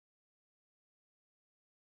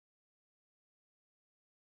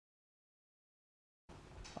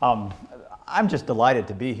Um, I'm just delighted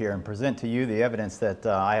to be here and present to you the evidence that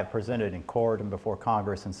I have presented in court and before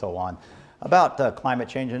Congress and so on about climate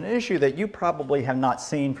change, an issue that you probably have not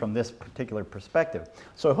seen from this particular perspective.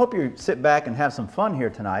 So I hope you sit back and have some fun here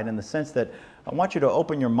tonight in the sense that I want you to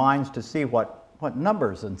open your minds to see what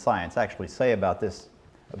numbers in science actually say about this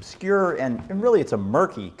obscure and really it's a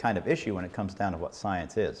murky kind of issue when it comes down to what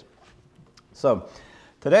science is. So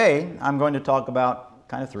today I'm going to talk about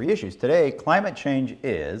kind of three issues. Today, climate change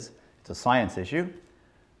it's a science issue,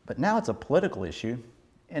 but now it's a political issue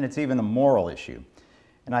and it's even a moral issue.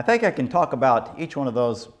 And I think I can talk about each one of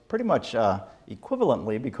those pretty much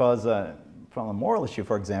equivalently because from a moral issue,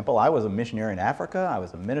 for example, I was a missionary in Africa. I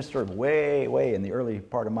was a minister way in the early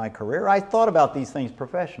part of my career. I thought about these things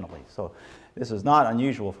professionally. So this is not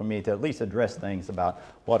unusual for me to at least address things about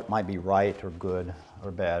what might be right or good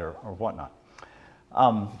or bad or whatnot.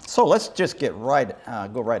 So let's just get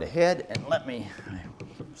go right ahead and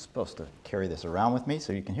I'm supposed to carry this around with me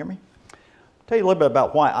so you can hear me. I'll tell you a little bit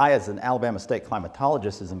about why I, as an Alabama state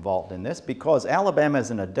climatologist, is involved in this, because Alabama is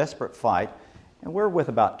in a desperate fight, and we're with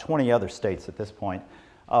about 20 other states at this point,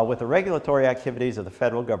 with the regulatory activities of the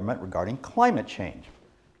federal government regarding climate change.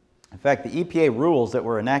 In fact, the EPA rules that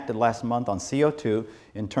were enacted last month on CO2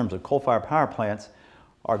 in terms of coal-fired power plants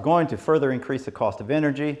are going to further increase the cost of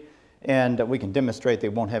energy, and we can demonstrate they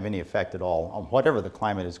won't have any effect at all on whatever the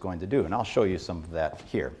climate is going to do, and I'll show you some of that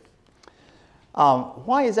here.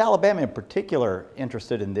 Why is Alabama in particular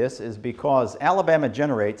interested in this is because Alabama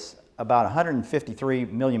generates about 153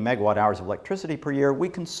 million megawatt hours of electricity per year. We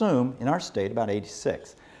consume in our state about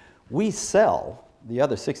 86. We sell the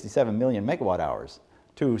other 67 million megawatt hours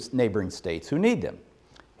to neighboring states who need them.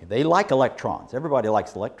 They like electrons. Everybody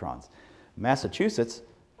likes electrons. Massachusetts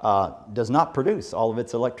does not produce all of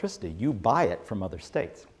its electricity. You buy it from other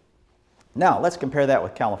states. Now, let's compare that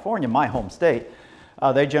with California, my home state.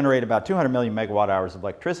 They generate about 200 million megawatt hours of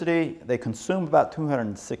electricity. They consume about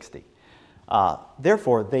 260.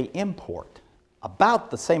 Therefore, they import about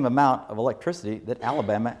the same amount of electricity that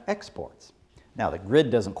Alabama exports. Now, the grid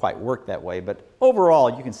doesn't quite work that way, but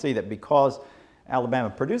overall, you can see that because Alabama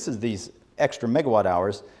produces these extra megawatt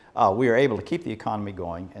hours, we are able to keep the economy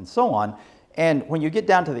going and so on. And when you get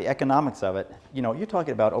down to the economics of it, you know, you're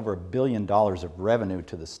talking about over $1 billion of revenue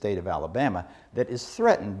to the state of Alabama that is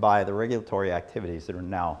threatened by the regulatory activities that are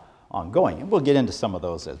now ongoing. And we'll get into some of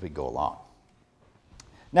those as we go along.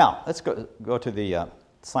 Now, let's go to the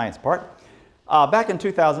science part. Back in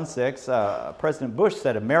 2006, President Bush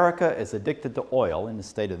said America is addicted to oil in the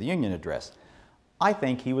State of the Union address. I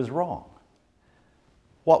think he was wrong.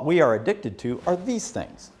 What we are addicted to are these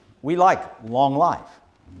things. We like long life,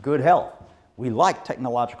 good health. We like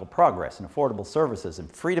technological progress and affordable services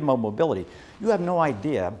and freedom of mobility. You have no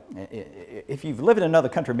idea, if you've lived in another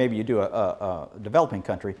country, maybe you do a developing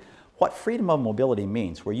country, what freedom of mobility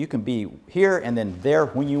means, where you can be here and then there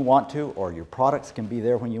when you want to, or your products can be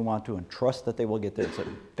there when you want to and trust that they will get there. It's a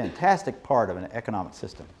fantastic part of an economic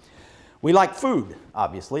system. We like food,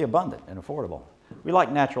 obviously, abundant and affordable. We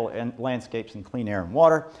like natural landscapes and clean air and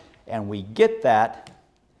water, and we get that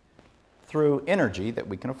through energy that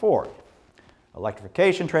we can afford.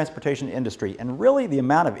 Electrification, transportation, industry, and really the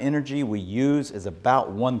amount of energy we use is about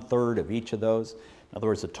 1/3 of each of those. In other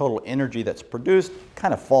words, the total energy that's produced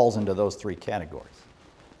kind of falls into those three categories.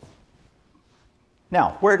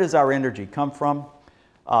 Now, where does our energy come from?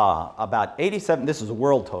 About 87, this is a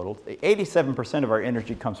world total, 87% of our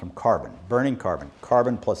energy comes from carbon, burning carbon.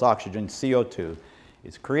 Carbon plus oxygen, CO2,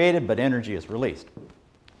 is created, but energy is released.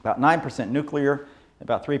 About 9% nuclear,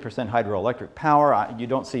 about 3% hydroelectric power. You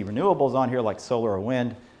don't see renewables on here like solar or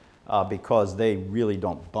wind because they really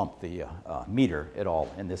don't bump the meter at all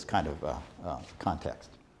in this kind of context.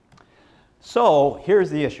 So here's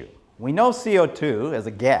the issue. We know CO2 as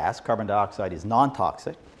a gas, carbon dioxide, is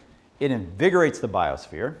non-toxic. It invigorates the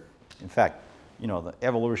biosphere. In fact, you know, the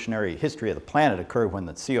evolutionary history of the planet occurred when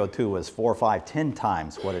the CO2 was 4, 5, 10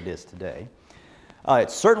 times what it is today. It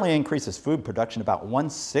certainly increases food production. About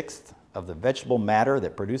 1/6 of the vegetable matter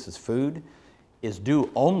that produces food is due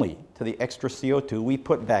only to the extra CO2 we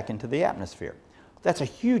put back into the atmosphere. That's a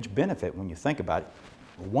huge benefit when you think about it.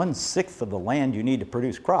 1/6 of the land you need to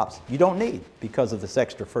produce crops you don't need because of this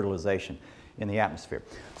extra fertilization in the atmosphere.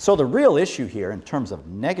 So the real issue here in terms of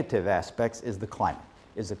negative aspects is the climate.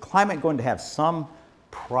 Is the climate going to have some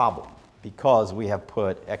problem because we have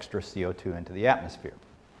put extra CO2 into the atmosphere?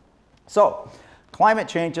 So climate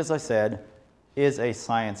change, as I said, is a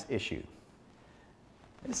science issue.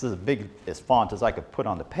 This is as big as font as I could put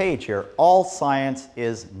on the page here. All science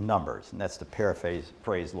is numbers, and that's to paraphrase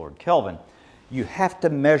Lord Kelvin. You have to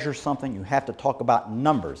measure something. You have to talk about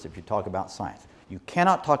numbers if you talk about science. You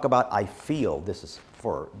cannot talk about I feel this is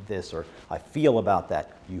for this or I feel about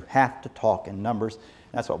that. You have to talk in numbers.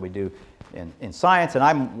 That's what we do in science.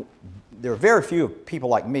 And there are very few people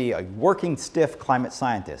like me, a working stiff climate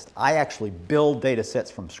scientist. I actually build data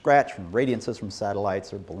sets from scratch, from radiances from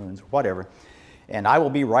satellites or balloons or whatever. And I will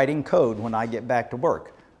be writing code when I get back to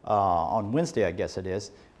work on Wednesday, I guess it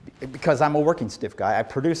is, because I'm a working stiff guy. I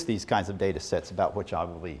produce these kinds of data sets about which I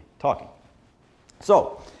will be talking.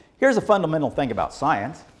 So here's a fundamental thing about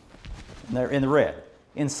science. They're in the red.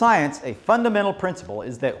 In science, a fundamental principle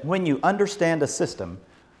is that when you understand a system,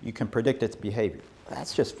 you can predict its behavior.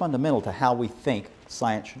 That's just fundamental to how we think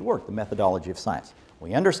science should work, the methodology of science.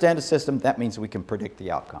 We understand a system, that means we can predict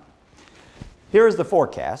the outcome. Here is the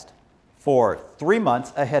forecast for 3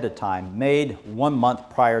 months ahead of time, made 1 month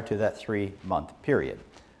prior to that 3-month period,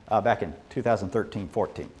 back in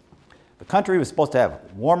 2013-14. The country was supposed to have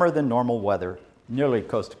warmer than normal weather, nearly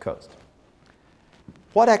coast to coast.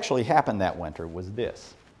 What actually happened that winter was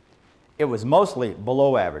this. It was mostly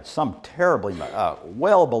below average, some terribly,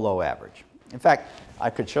 well below average. In fact, I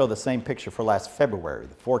could show the same picture for last February.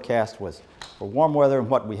 The forecast was for warm weather, and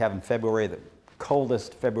what we have in February, the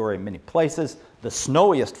coldest February in many places, the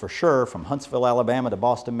snowiest for sure, from Huntsville, Alabama to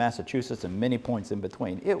Boston, Massachusetts, and many points in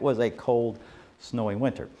between. It was a cold, snowy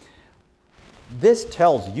winter. This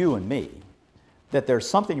tells you and me that there's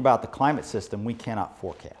something about the climate system we cannot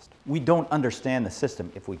forecast. We don't understand the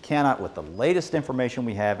system if we cannot, with the latest information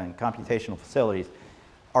we have in computational facilities,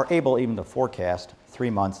 are able even to forecast 3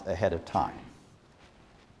 months ahead of time.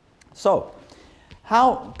 So,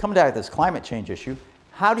 coming back to this climate change issue,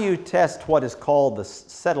 how do you test what is called the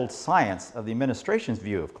settled science of the administration's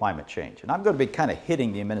view of climate change? And I'm going to be kind of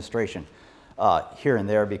hitting the administration here and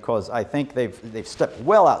there because I think they've stepped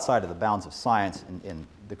well outside of the bounds of science in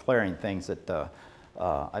declaring things that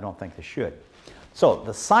I don't think they should. So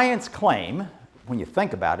the science claim, when you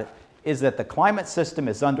think about it, is that the climate system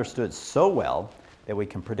is understood so well that we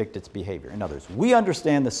can predict its behavior. In other words, we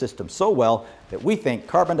understand the system so well that we think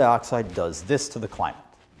carbon dioxide does this to the climate.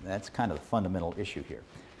 That's kind of the fundamental issue here.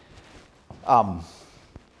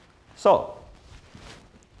 So,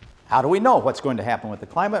 how do we know what's going to happen with the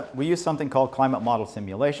climate? We use something called climate model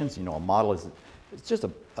simulations. You know, a model is it's just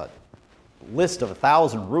a list of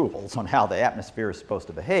 1,000 rules on how the atmosphere is supposed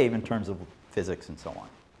to behave in terms of physics and so on.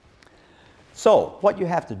 So, what you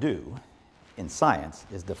have to do in science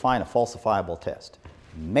is define a falsifiable test.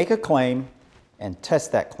 Make a claim and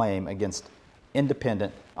test that claim against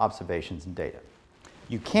independent observations and data.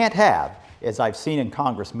 You can't have, as I've seen in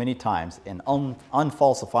Congress many times, an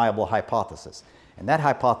unfalsifiable hypothesis. And that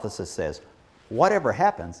hypothesis says, whatever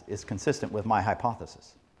happens is consistent with my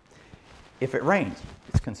hypothesis. If it rains,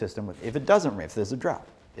 it's consistent with, if it doesn't rain, if there's a drought,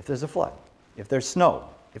 if there's a flood, if there's snow,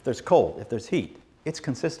 if there's cold, if there's heat, it's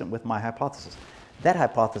consistent with my hypothesis. That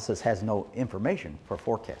hypothesis has no information for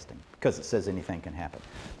forecasting because it says anything can happen.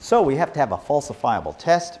 So we have to have a falsifiable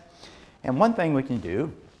test. And one thing we can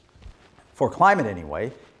do, for climate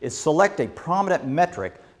anyway, is select a prominent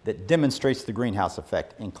metric that demonstrates the greenhouse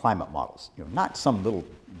effect in climate models. You know, not some little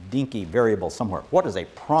dinky variable somewhere. What is a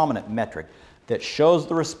prominent metric that shows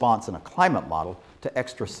the response in a climate model to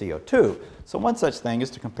extra CO2? So one such thing is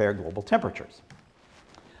to compare global temperatures.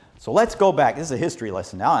 So let's go back. This is a history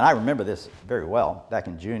lesson now, and I remember this very well, back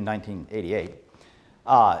in June 1988.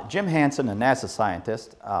 Jim Hansen, a NASA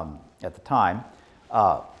scientist at the time,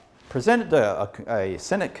 presented to a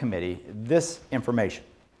Senate committee this information.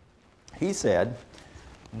 He said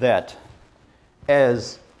that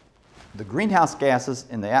as the greenhouse gases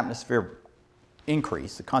in the atmosphere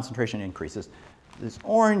increase, the concentration increases, these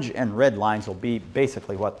orange and red lines will be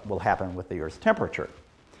basically what will happen with the Earth's temperature.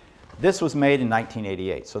 This was made in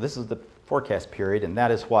 1988, so this is the forecast period, and that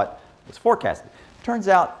is what was forecasted. Turns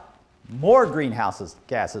out more greenhouse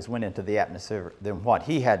gases went into the atmosphere than what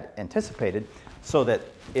he had anticipated, so that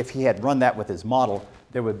if he had run that with his model,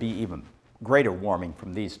 there would be even greater warming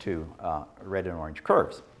from these two red and orange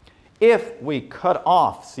curves. If we cut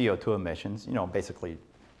off CO2 emissions, you know, basically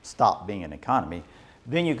stop being an economy,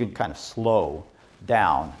 then you can kind of slow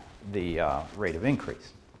down the rate of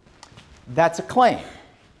increase. That's a claim.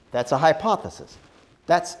 That's a hypothesis.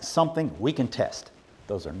 That's something we can test.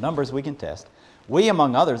 Those are numbers we can test. We,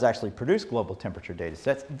 among others, actually produce global temperature data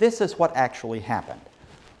sets. This is what actually happened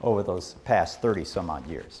over those past 30-some-odd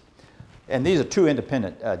years. And these are two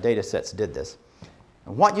independent data sets did this.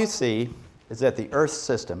 And what you see is that the Earth's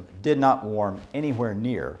system did not warm anywhere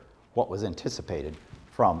near what was anticipated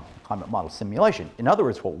from climate model simulation. In other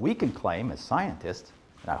words, what we can claim as scientists,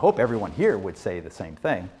 and I hope everyone here would say the same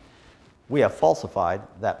thing, we have falsified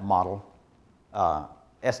that model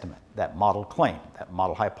estimate, that model claim, that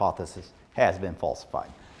model hypothesis has been falsified.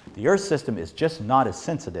 The Earth system is just not as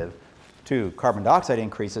sensitive to carbon dioxide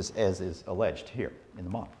increases as is alleged here in the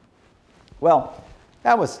model. Well,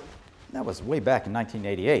 that was way back in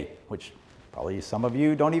 1988, which probably some of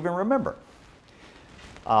you don't even remember.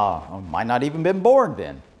 Might not even been born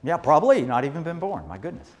then. Yeah, probably not even been born, my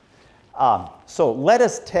goodness. So let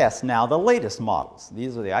us test now the latest models.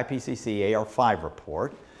 These are the IPCC AR5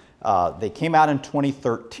 report. They came out in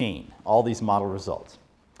 2013, all these model results.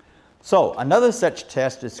 So another such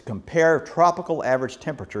test is to compare tropical average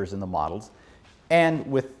temperatures in the models and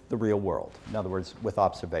with the real world, in other words, with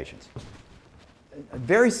observations. A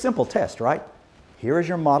very simple test, right? Here is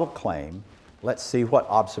your model claim. Let's see what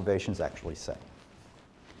observations actually say.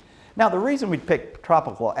 Now, the reason we picked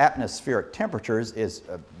tropical atmospheric temperatures is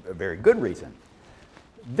a very good reason.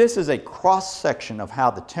 This is a cross-section of how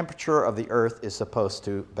the temperature of the Earth is supposed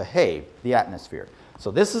to behave, the atmosphere. So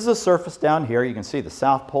this is the surface down here. You can see the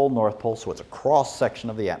South Pole, North Pole, so it's a cross-section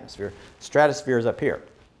of the atmosphere. Stratosphere is up here.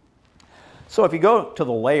 So if you go to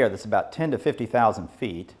the layer that's about 10 to 50,000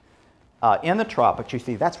 feet, in the tropics, you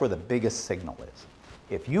see that's where the biggest signal is.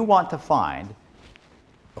 If you want to find,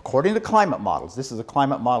 according to climate models, this is a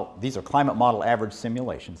climate model, these are climate model average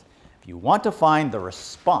simulations. If you want to find the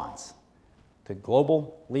response to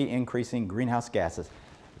globally increasing greenhouse gases,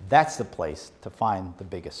 that's the place to find the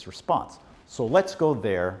biggest response. So let's go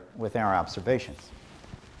there with our observations.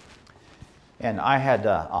 And I had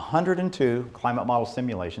 102 climate model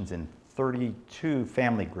simulations in 32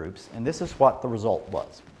 family groups, and this is what the result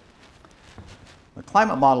was. The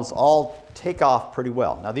climate models all take off pretty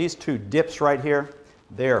well. Now these two dips right here,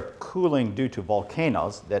 they're cooling due to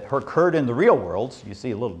volcanoes that occurred in the real world. So you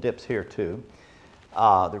see little dips here too.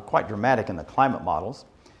 They're quite dramatic in the climate models.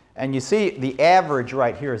 And you see the average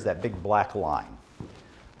right here is that big black line.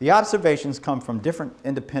 The observations come from different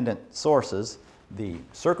independent sources. The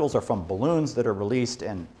circles are from balloons that are released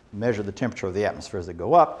and measure the temperature of the atmosphere as they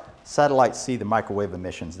go up. Satellites see the microwave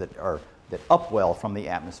emissions that upwell from the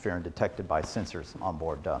atmosphere and detected by sensors on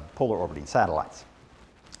board polar orbiting satellites.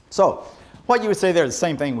 So what you would say there, the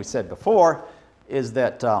same thing we said before, is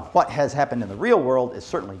that what has happened in the real world is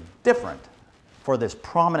certainly different for this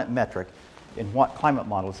prominent metric in what climate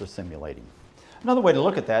models are simulating. Another way to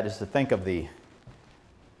look at that is to think of the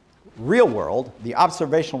real world, the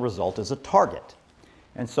observational result, as a target.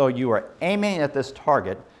 And so you are aiming at this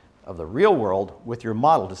target of the real world with your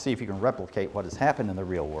model to see if you can replicate what has happened in the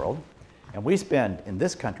real world. And we spend, in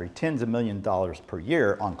this country, tens of millions of dollars per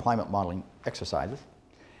year on climate modeling exercises.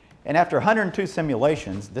 And after 102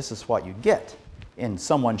 simulations, this is what you get in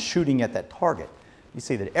someone shooting at that target. You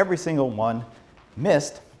see that every single one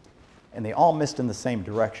missed, and they all missed in the same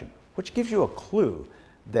direction, which gives you a clue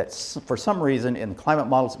that for some reason in the climate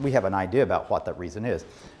models, we have an idea about what that reason is,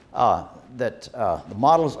 the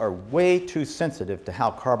models are way too sensitive to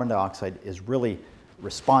how carbon dioxide is really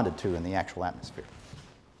responded to in the actual atmosphere.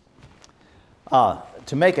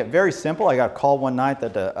 To make it very simple, I got a call one night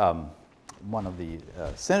that one of the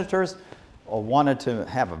senators wanted to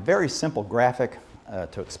have a very simple graphic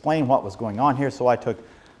to explain what was going on here. So I took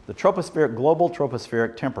the tropospheric, global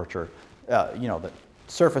tropospheric temperature, the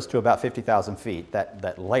surface to about 50,000 feet,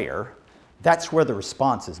 that layer. That's where the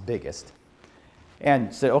response is biggest.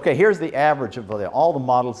 And said, okay, here's the average of all the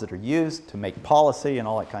models that are used to make policy and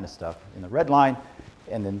all that kind of stuff in the red line.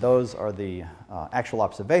 And then those are the actual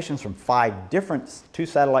observations from 5 different, 2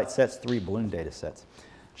 satellite sets, 3 balloon data sets.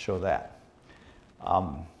 Show that.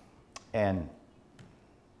 And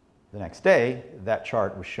the next day, that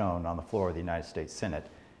chart was shown on the floor of the United States Senate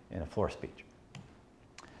in a floor speech.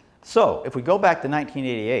 So if we go back to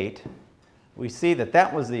 1988, we see that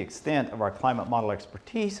that was the extent of our climate model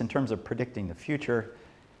expertise in terms of predicting the future.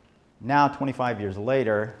 Now, 25 years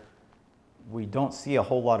later, we don't see a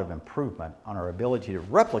whole lot of improvement on our ability to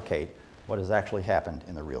replicate what has actually happened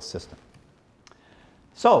in the real system.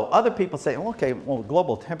 So other people say, okay, well,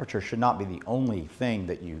 global temperature should not be the only thing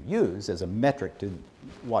that you use as a metric to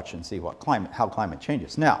watch and see how climate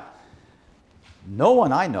changes. Now, no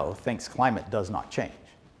one I know thinks climate does not change.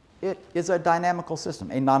 It is a dynamical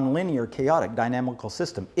system, a nonlinear, chaotic dynamical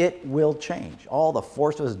system. It will change. All the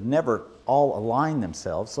forces never all align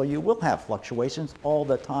themselves, so you will have fluctuations all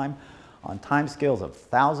the time on time scales of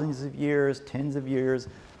thousands of years, tens of years,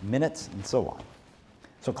 minutes, and so on.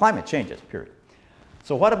 So climate changes, period.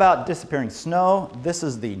 So what about disappearing snow? This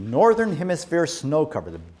is the northern hemisphere snow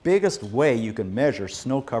cover, the biggest way you can measure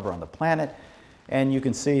snow cover on the planet. And you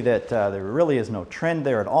can see that there really is no trend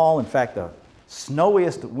there at all. In fact, the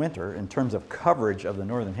snowiest winter in terms of coverage of the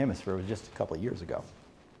northern hemisphere was just a couple of years ago.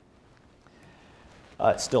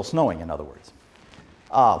 It's still snowing, in other words.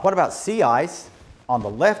 What about sea ice On the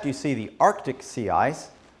left, you see the Arctic sea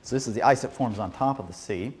ice. So this is the ice that forms on top of the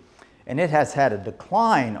sea. And it has had a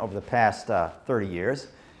decline over the past 30 years.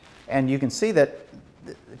 And you can see that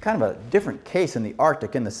kind of a different case in the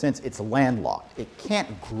Arctic in the sense it's landlocked. It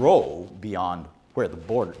can't grow beyond where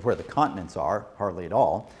the continents are, hardly at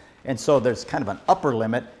all. And so there's kind of an upper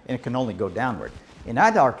limit, and it can only go downward. In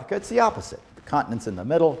Antarctica, it's the opposite. The continent's in the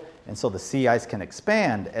middle, and so the sea ice can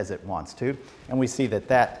expand as it wants to. And we see that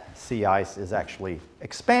that sea ice is actually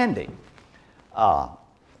expanding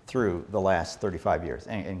through the last 35 years.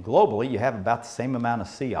 And globally, you have about the same amount of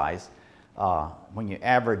sea ice when you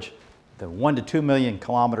average the 1 to 2 million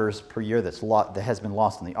kilometers per year that has been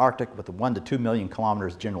lost in the Arctic, with the 1 to 2 million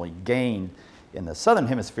kilometers generally gained in the southern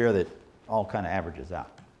hemisphere, that all kind of averages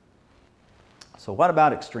out. So what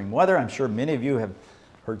about extreme weather? I'm sure many of you have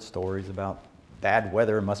heard stories about bad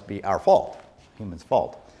weather must be our fault, humans'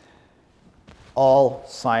 fault. All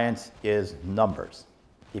science is numbers.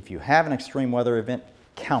 If you have an extreme weather event,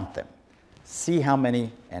 count them. See how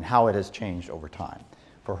many and how it has changed over time.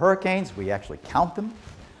 For hurricanes, we actually count them.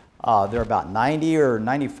 There are about 90 or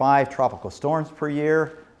 95 tropical storms per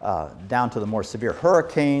year. Down to the more severe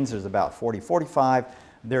hurricanes, there's about 40, 45.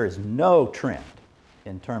 There is no trend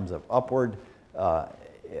in terms of upward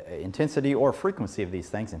intensity or frequency of these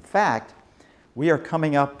things. In fact, we are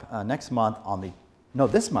coming up this month on the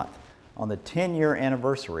 10-year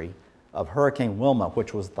anniversary of Hurricane Wilma,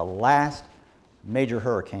 which was the last major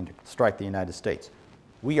hurricane to strike the United States.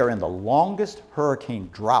 We are in the longest hurricane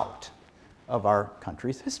drought of our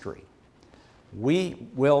country's history. We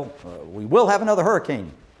will have another hurricane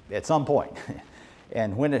at some point.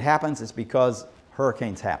 And when it happens, it's because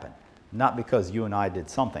hurricanes happen, not because you and I did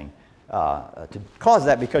something to cause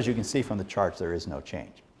that, because you can see from the charts there is no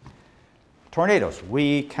change. Tornadoes,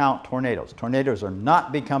 we count tornadoes. Tornadoes are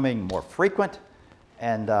not becoming more frequent,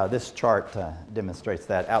 and this chart demonstrates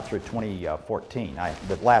that out through 2014.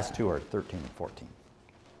 The last two are 13 and 14.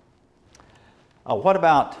 What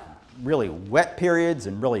about really wet periods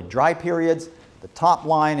and really dry periods? The top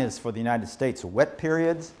line is for the United States wet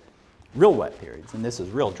periods, real wet periods, and this is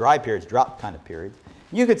real dry periods, drought kind of periods.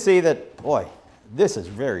 You could see that, boy, this is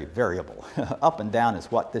very variable. Up and down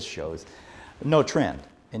is what this shows. No trend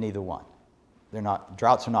in either one.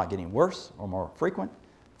 Droughts are not getting worse or more frequent.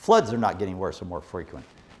 Floods are not getting worse or more frequent,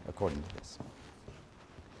 according to this.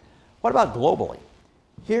 What about globally?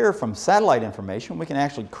 Here, from satellite information, we can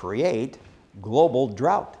actually create global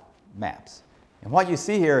drought maps. And what you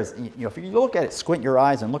see here is, if you look at it, squint your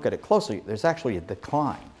eyes and look at it closely, there's actually a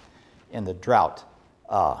decline in the drought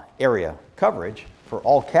area coverage for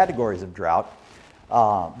all categories of drought.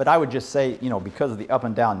 But I would just say, because of the up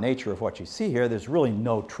and down nature of what you see here, there's really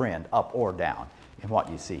no trend up or down in what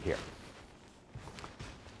you see here.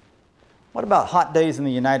 What about hot days in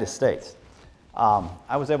the United States?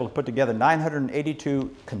 I was able to put together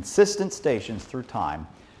 982 consistent stations through time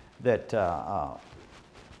that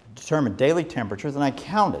determined daily temperatures, and I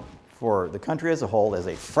counted for the country as a whole as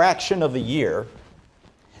a fraction of the year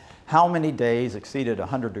how many days exceeded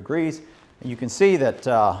 100 degrees. And you can see that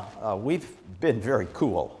we've been very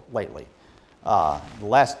cool lately. The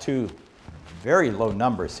last two very low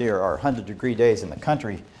numbers here are 100-degree days in the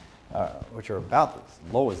country, which are about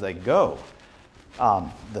as low as they go.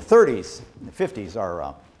 The 30s and the 50s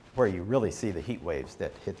are where you really see the heat waves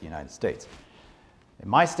that hit the United States. In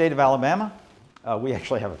my state of Alabama, we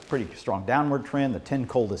actually have a pretty strong downward trend. The 10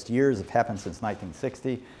 coldest years have happened since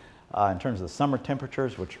 1960 in terms of the summer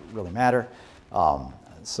temperatures, which really matter.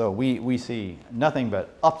 So we see nothing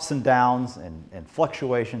but ups and downs and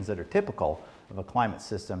fluctuations that are typical of a climate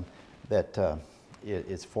system that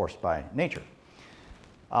is forced by nature.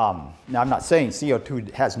 Now, I'm not saying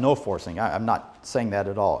CO2 has no forcing. I'm not saying that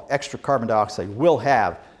at all. Extra carbon dioxide will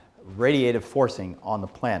have radiative forcing on the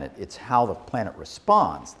planet. It's how the planet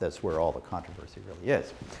responds that's where all the controversy really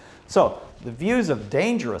is. So the views of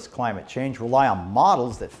dangerous climate change rely on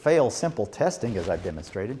models that fail simple testing, as I've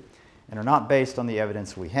demonstrated, and are not based on the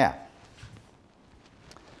evidence we have.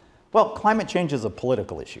 Well, climate change is a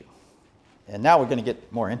political issue. And now we're going to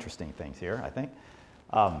get more interesting things here, I think.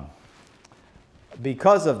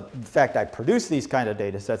 Because of the fact I produce these kind of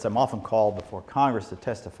data sets, I'm often called before Congress to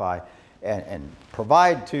testify and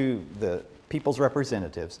provide to the people's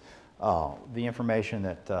representatives the information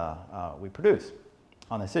that we produce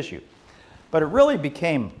on this issue. But it really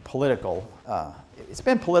became political. It's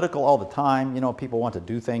been political all the time. People want to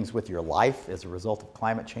do things with your life as a result of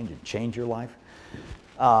climate change and change your life.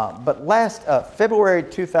 But last February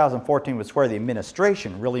 2014 was where the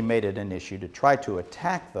administration really made it an issue to try to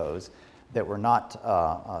attack those that were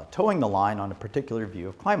not towing the line on a particular view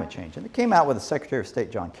of climate change. And it came out with the Secretary of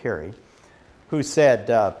State, John Kerry, who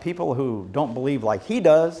said people who don't believe like he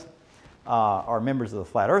does are members of the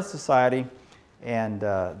Flat Earth Society, and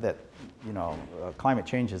that climate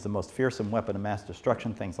change is the most fearsome weapon of mass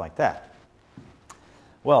destruction, things like that.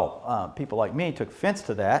 Well, people like me took offense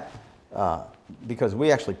to that because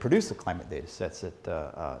we actually produce the climate data sets that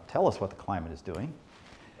tell us what the climate is doing.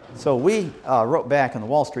 So we wrote back in the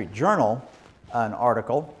Wall Street Journal an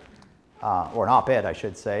article, or an op-ed I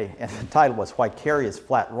should say, and the title was "Why Kerry is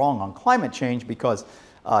Flat Wrong on Climate Change," because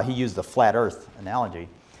he used the flat earth analogy.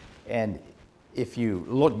 And if you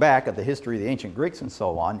look back at the history of the ancient Greeks and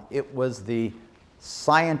so on, it was the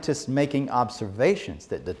scientists making observations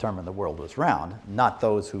that determined the world was round, not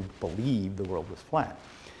those who believed the world was flat.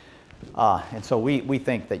 And so we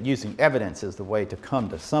think that using evidence is the way to come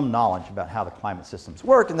to some knowledge about how the climate systems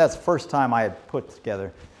work, and that's the first time I had put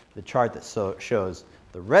together the chart that shows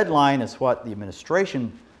the red line is what the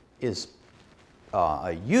administration is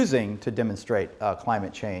using to demonstrate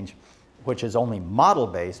climate change, which is only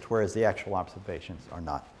model-based, whereas the actual observations are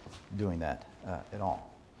not doing that at all.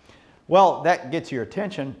 Well, that gets your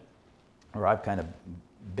attention, or I've kind of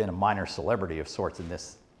been a minor celebrity of sorts in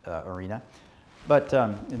this arena. But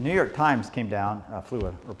the New York Times came down, flew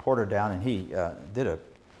a reporter down, and he did a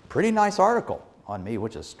pretty nice article on me,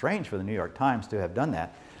 which is strange for the New York Times to have done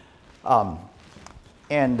that.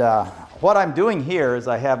 What I'm doing here is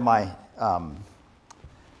I have my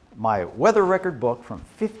my weather record book from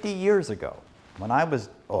 50 years ago, when I was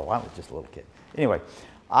just a little kid. Anyway,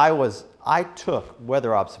 I took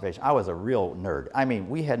weather observation. I was a real nerd. I mean,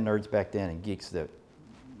 we had nerds back then and geeks that,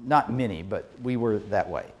 not many, but we were that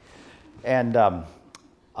way. And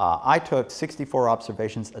I took 64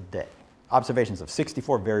 observations a day, observations of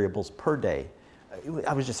 64 variables per day.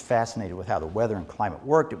 I was just fascinated with how the weather and climate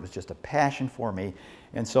worked. It was just a passion for me.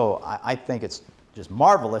 And so I think it's just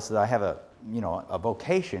marvelous that I have a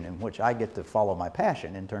vocation in which I get to follow my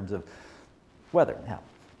passion in terms of weather. Now,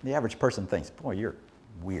 the average person thinks, boy, you're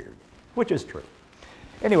weird, which is true.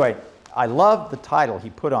 Anyway, I love the title he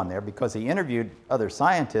put on there because he interviewed other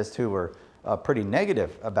scientists who were pretty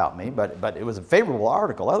negative about me, but it was a favorable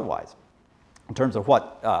article otherwise in terms of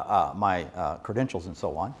what my credentials and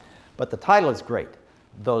so on. But the title is great.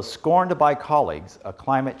 Though scorned by colleagues, a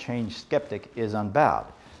climate change skeptic is unbowed.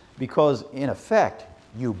 Because in effect,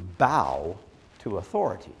 you bow to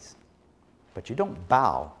authorities, but you don't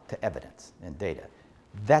bow to evidence and data.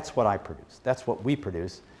 That's what I produce. That's what we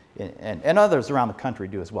produce, and others around the country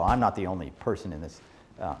do as well. I'm not the only person in this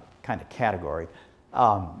kind of category.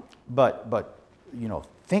 But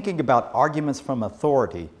thinking about arguments from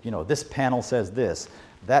authority, this panel says this,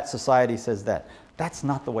 that society says that. That's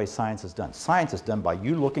not the way science is done. Science is done by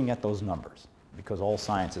you looking at those numbers, because all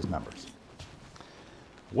science is numbers.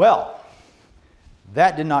 Well,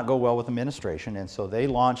 that did not go well with the administration, and so they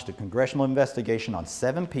launched a congressional investigation on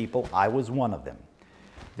 7 people. I was one of them.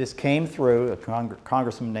 This came through a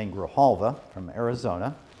congressman named Grijalva from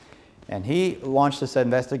Arizona, and he launched this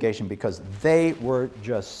investigation because they were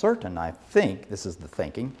just certain, I think, this is the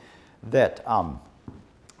thinking, that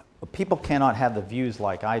people cannot have the views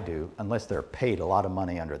like I do unless they're paid a lot of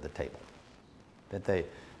money under the table. That they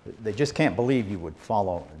just can't believe you would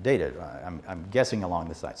follow data. I'm guessing along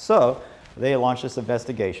this side. So they launched this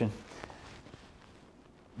investigation.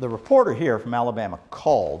 The reporter here from Alabama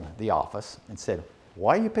called the office and said,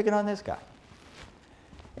 "Why are you picking on this guy?"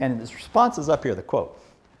 And his response is up here, the quote.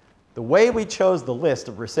 "The way we chose the list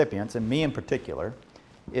of recipients, and me in particular,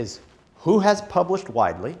 is who has published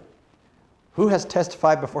widely, who has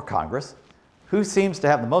testified before Congress, who seems to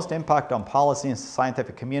have the most impact on policy and the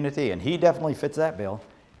scientific community, and he definitely fits that bill,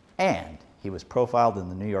 and he was profiled in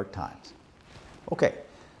the New York Times." Okay,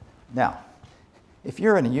 now, if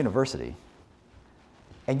you're in a university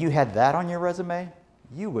and you had that on your resume,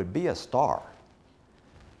 you would be a star.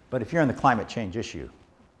 But if you're in the climate change issue,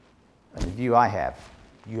 and the view I have,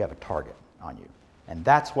 you have a target on you. And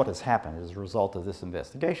that's what has happened as a result of this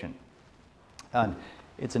investigation. And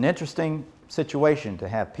it's an interesting situation to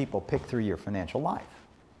have people pick through your financial life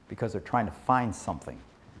because they're trying to find something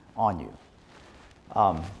on you.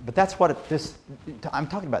 But that's what I'm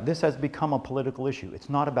talking about. This has become a political issue. It's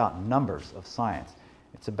not about numbers of science.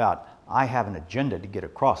 It's about, I have an agenda to get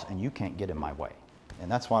across and you can't get in my way.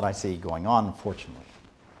 And that's what I see going on, unfortunately.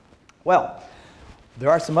 Well, there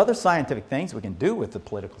are some other scientific things we can do with the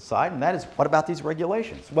political side, and that is, what about these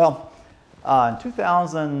regulations? Well, in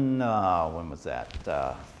 2000, when was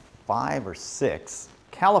that? 5 or 6,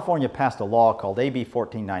 California passed a law called AB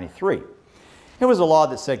 1493. It was a law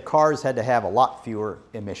that said cars had to have a lot fewer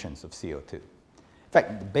emissions of CO2. In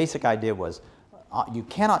fact, the basic idea was you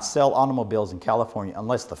cannot sell automobiles in California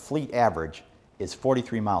unless the fleet average is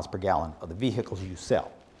 43 miles per gallon of the vehicles you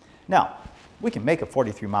sell. Now, we can make a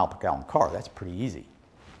 43 mile per gallon car. That's pretty easy.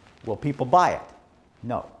 Will people buy it?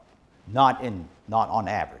 No, not on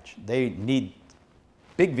average. They need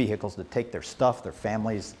big vehicles to take their stuff, their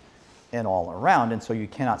families, and all around, and so you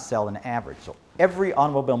cannot sell an average. So every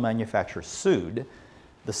automobile manufacturer sued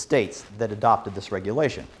the states that adopted this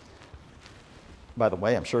regulation. By the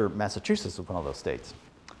way, I'm sure Massachusetts is one of those states.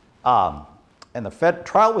 And the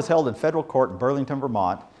trial was held in federal court in Burlington,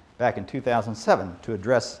 Vermont, back in 2007 to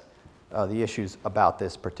address the issues about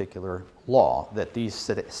this particular law that these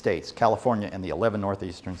states, California and the 11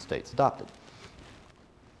 northeastern states, adopted.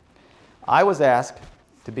 I was asked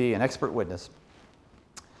to be an expert witness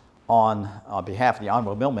on behalf of the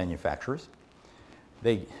automobile manufacturers.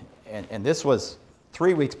 And this was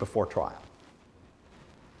 3 weeks before trial.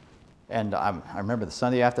 And I remember the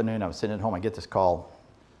Sunday afternoon, I was sitting at home, I get this call.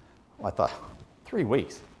 I thought, 3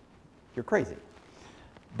 weeks? You're crazy.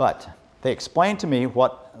 But they explained to me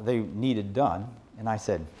what they needed done, and I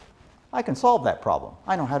said, I can solve that problem.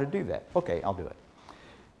 I know how to do that. Okay, I'll do it.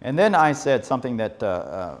 And then I said something that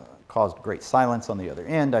caused great silence on the other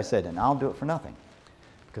end. I said, and I'll do it for nothing,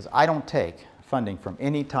 because I don't take funding from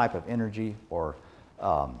any type of energy or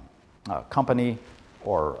company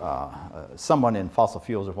or someone in fossil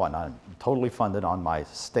fuels or whatnot. I'm totally funded on my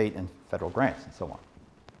state and federal grants and so on.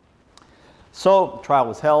 So trial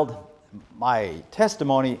was held. My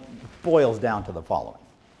testimony boils down to the following.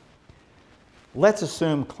 Let's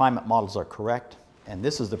assume climate models are correct, and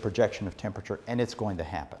this is the projection of temperature, and it's going to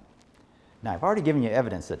happen. Now, I've already given you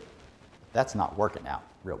evidence that that's not working out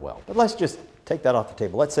real well, but let's just take that off the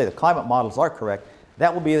table. Let's say the climate models are correct.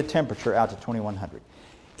 That will be the temperature out to 2100.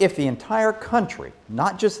 If the entire country,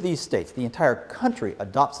 not just these states, the entire country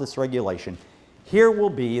adopts this regulation, here will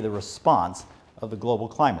be the response of the global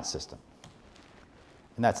climate system.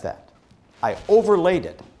 And that's that. I overlaid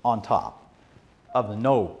it on top of the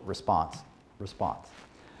no response.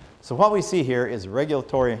 So what we see here is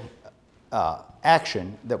regulatory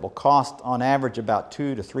action that will cost on average about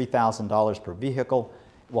 $2,000 to $3,000 per vehicle.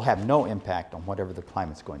 Will have no impact on whatever the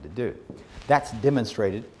climate's going to do. That's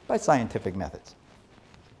demonstrated by scientific methods.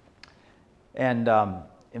 And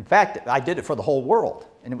in fact, I did it for the whole world,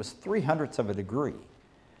 and it was 0.03 of a degree.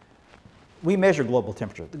 We measure global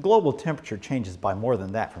temperature. The global temperature changes by more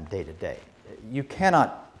than that from day to day. You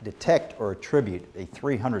cannot detect or attribute a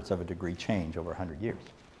 0.03 of a degree change over 100 years.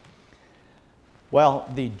 Well,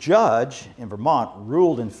 the judge in Vermont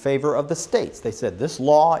ruled in favor of the states. They said this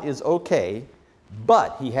law is okay,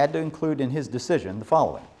 but he had to include in his decision the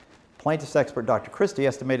following. Plaintiff's expert Dr. Christy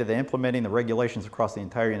estimated that implementing the regulations across the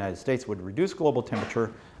entire United States would reduce global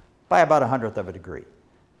temperature by about 1/100 of a degree.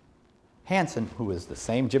 Hansen, who is the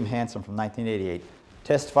same Jim Hansen from 1988,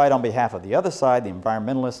 testified on behalf of the other side, the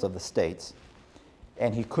environmentalists of the states,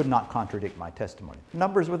 and he could not contradict my testimony. The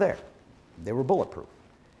numbers were there. They were bulletproof.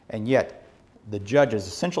 And yet, the judge is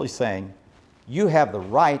essentially saying, you have the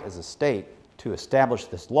right as a state to establish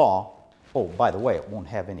this law. Oh, by the way, it won't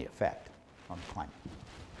have any effect on the climate.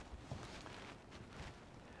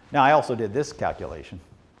 Now, I also did this calculation.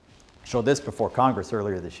 Showed this before Congress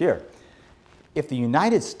earlier this year. If the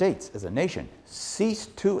United States as a nation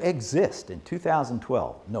ceased to exist in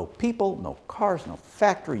 2012, no people, no cars, no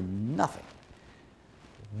factory, nothing,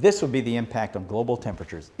 this would be the impact on global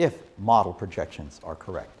temperatures if model projections are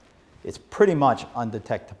correct. It's pretty much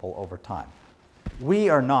undetectable over time. We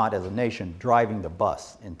are not, as a nation, driving the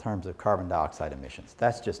bus in terms of carbon dioxide emissions.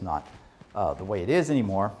 That's just not the way it is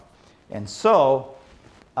anymore. And so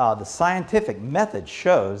the scientific method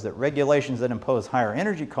shows that regulations that impose higher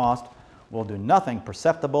energy cost will do nothing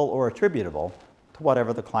perceptible or attributable to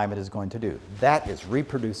whatever the climate is going to do. That is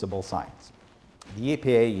reproducible science. The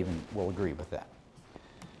EPA even will agree with that.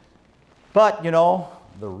 But, you know,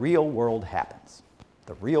 the real world happens.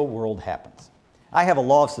 The real world happens. I have a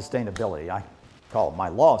law of sustainability. I call it my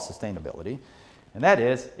law of sustainability. And that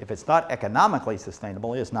is, if it's not economically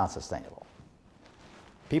sustainable, it's not sustainable.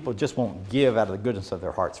 People just won't give out of the goodness of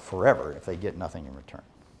their hearts forever if they get nothing in return.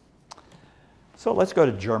 So let's go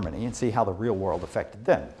to Germany and see how the real world affected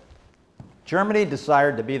them. Germany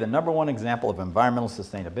desired to be the #1 example of environmental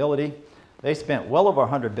sustainability. They spent well over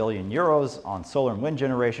 100 billion euros on solar and wind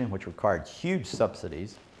generation, which required huge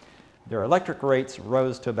subsidies. Their electric rates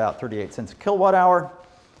rose to about 38 cents a kilowatt hour.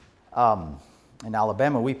 In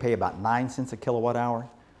Alabama, we pay about 9 cents a kilowatt hour.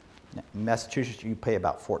 In Massachusetts, you pay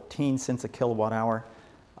about 14 cents a kilowatt hour.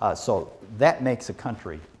 So that makes a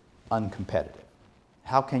country uncompetitive.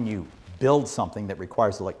 How can you build something that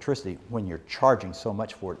requires electricity when you're charging so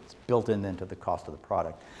much for it? It's built into the cost of the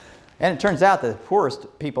product. And it turns out the poorest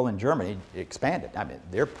people in Germany expanded. I mean,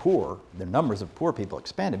 they're poor, the numbers of poor people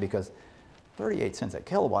expanded because 38 cents a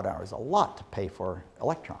kilowatt hour is a lot to pay for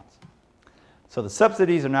electrons. So the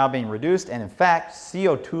subsidies are now being reduced, and in fact,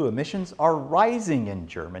 CO2 emissions are rising in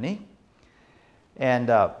Germany. And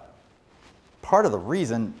part of the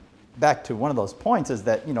reason, back to one of those points, is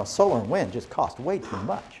that, you know, solar and wind just cost way too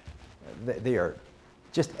much. They are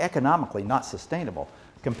just economically not sustainable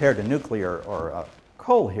compared to nuclear or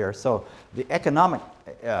coal here. So the economic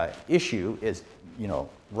issue is, you know,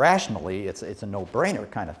 rationally, it's a no-brainer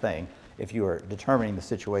kind of thing if you are determining the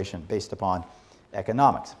situation based upon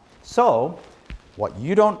economics. So what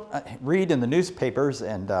you don't read in the newspapers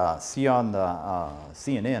and see on the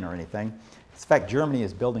CNN or anything, in fact, Germany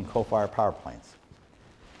is building coal-fired power plants.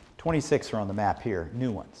 26 are on the map here,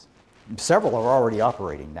 new ones. Several are already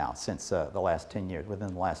operating now since the last 10 years,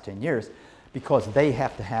 within the last 10 years, because they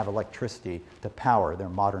have to have electricity to power their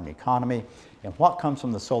modern economy, and what comes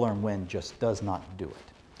from the solar and wind just does not do it.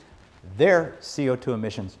 Their CO2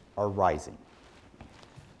 emissions are rising.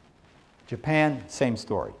 Japan, same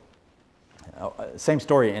story. Same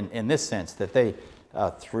story in this sense, that they,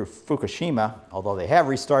 through Fukushima, although they have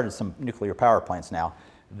restarted some nuclear power plants now,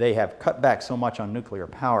 they have cut back so much on nuclear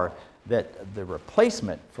power that the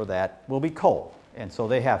replacement for that will be coal. And so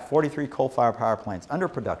they have 43 coal-fired power plants under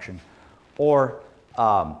production, or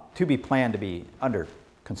to be planned to be under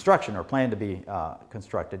construction or planned to be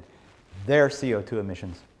constructed. Their CO2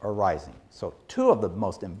 emissions are rising. So two of the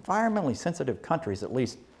most environmentally sensitive countries, at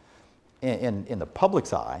least in the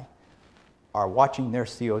public's eye, are watching their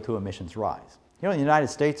CO2 emissions rise. You know, in the United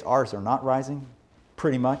States, ours are not rising,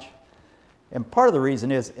 pretty much. And part of the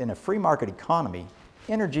reason is, in a free market economy,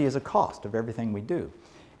 energy is a cost of everything we do.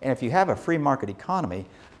 And if you have a free market economy,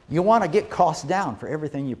 you want to get costs down for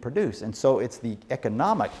everything you produce. And so it's the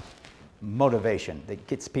economic motivation that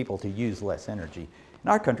gets people to use less energy in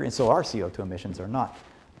our country. And so our CO2 emissions are not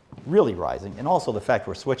really rising. And also the fact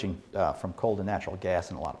we're switching from coal to natural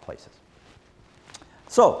gas in a lot of places.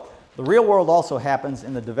 So the real world also happens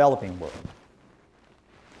in the developing world.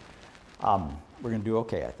 We're going to do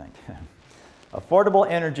okay, I think. Affordable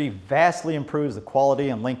energy vastly improves the quality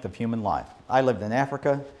and length of human life. I lived in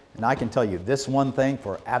Africa, and I can tell you this one thing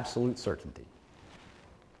for absolute certainty.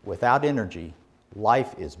 Without energy,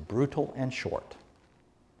 life is brutal and short.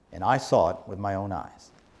 And I saw it with my own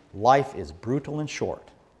eyes. Life is brutal and short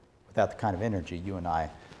without the kind of energy you and I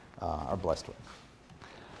are blessed with.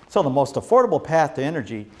 So the most affordable path to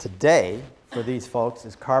energy today for these folks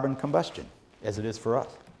is carbon combustion, as it is for us.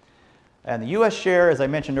 And the U.S. share, as I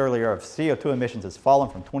mentioned earlier, of CO2 emissions has fallen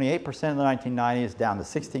from 28% in the 1990s down to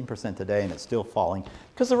 16% today, and it's still falling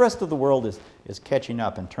because the rest of the world is catching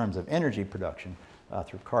up in terms of energy production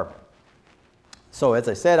through carbon. So as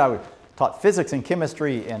I said, I taught physics and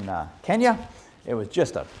chemistry in Kenya. It was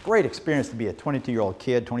just a great experience to be a 22-year-old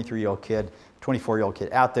kid, 23-year-old kid, 24-year-old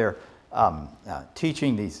kid out there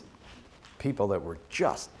teaching these people that were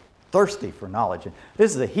just thirsty for knowledge. And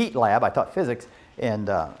this is a heat lab. I taught physics. And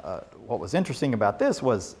what was interesting about this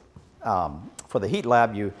was, for the heat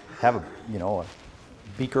lab, you have a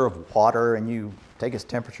beaker of water, and you take its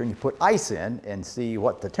temperature and you put ice in and see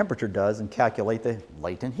what the temperature does and calculate the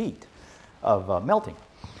latent heat of melting.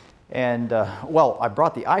 And well, I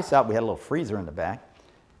brought the ice out. We had a little freezer in the back,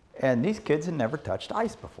 and these kids had never touched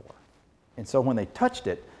ice before. And so when they touched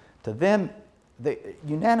it, to them,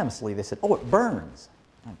 unanimously they said, "Oh, it burns."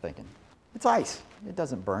 I'm thinking, it's ice. It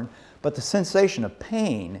doesn't burn. But the sensation of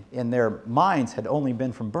pain in their minds had only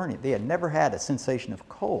been from burning. They had never had a sensation of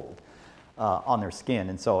cold on their skin.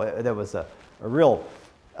 And so there was a real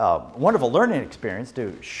wonderful learning experience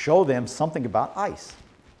to show them something about ice.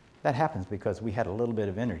 That happens because we had a little bit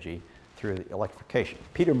of energy through the electrification.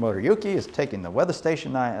 Peter Motoryuki is taking the weather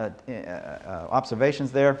station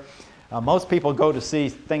observations there. Most people go to see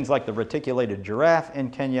things like the reticulated giraffe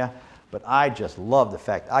in Kenya. But I just love the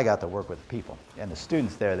fact I got to work with the people and the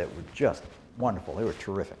students there that were just wonderful. They were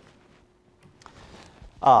terrific.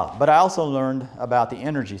 But I also learned about the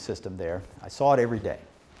energy system there. I saw it every day.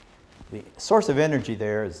 The source of energy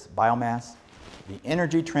there is biomass. The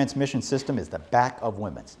energy transmission system is the back of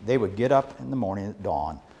women's. They would get up in the morning at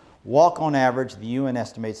dawn, walk on average, the UN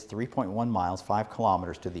estimates 3.1 miles, 5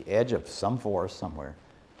 kilometers to the edge of some forest somewhere,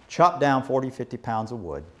 chop down 40, 50 pounds of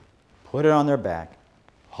wood, put it on their back,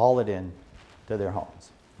 haul it in to their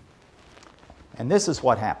homes. And this is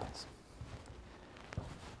what happens.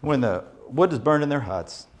 When the wood is burned in their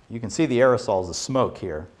huts, you can see the aerosols, the smoke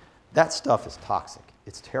here. That stuff is toxic.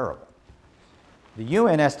 It's terrible. The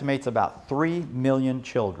UN estimates about 3 million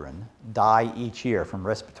children die each year from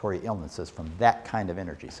respiratory illnesses from that kind of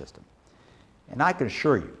energy system. And I can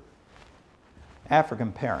assure you,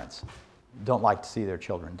 African parents don't like to see their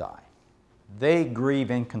children die. They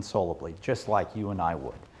grieve inconsolably, just like you and I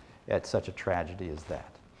would, at such a tragedy as that.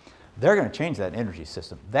 They're going to change that energy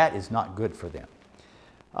system. That is not good for them.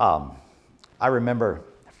 I remember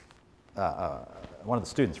one of the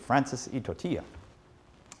students, Francis Itotia.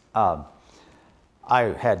 I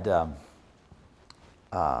had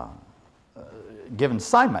given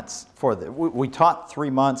assignments for we taught 3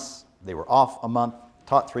 months, they were off a month,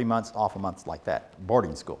 taught 3 months, off a month, like that,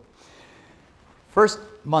 boarding school. First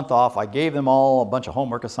month off, I gave them all a bunch of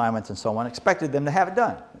homework assignments and so on, expected them to have it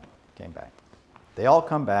done. Came back. They all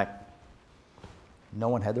come back, no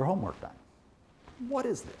one had their homework done. What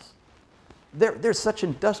is this? They're such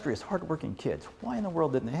industrious, hardworking kids. Why in the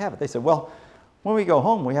world didn't they have it? They said, well, when we go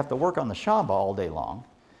home, we have to work on the Shaba all day long,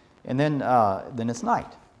 and then it's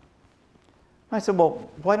night. I said, well,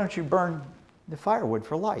 why don't you burn the firewood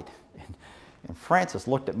for light? And Francis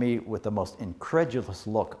looked at me with the most incredulous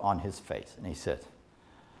look on his face, and he said,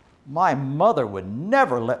 my mother would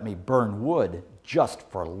never let me burn wood just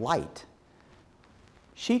for light.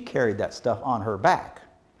 She carried that stuff on her back,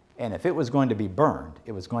 and if it was going to be burned,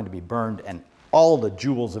 it was going to be burned, and all the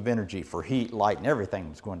joules of energy for heat, light, and everything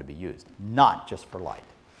was going to be used, not just for light.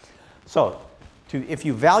 So, if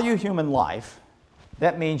you value human life,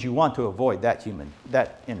 that means you want to avoid that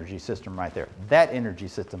energy system right there. That energy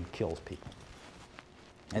system kills people.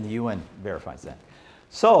 And the UN verifies that.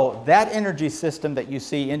 So that energy system that you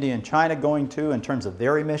see India and China going to in terms of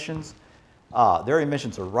their emissions are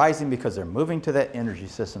rising because they're moving to that energy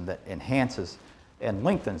system that enhances and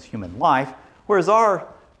lengthens human life, whereas our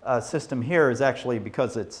system here is actually,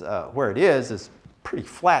 because it's where it is pretty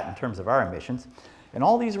flat in terms of our emissions. And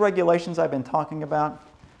all these regulations I've been talking about,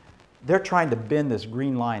 they're trying to bend this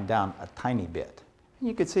green line down a tiny bit. And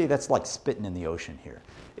you can see that's like spitting in the ocean here.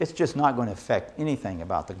 It's just not going to affect anything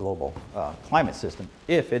about the global climate system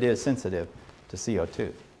if it is sensitive to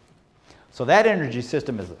CO2. So that energy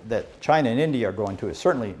system that China and India are going to is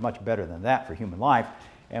certainly much better than that for human life,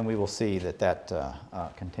 and we will see that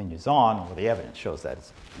continues on, or the evidence shows that.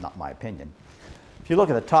 It's not my opinion. If you look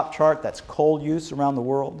at the top chart, that's coal use around the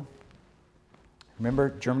world. Remember,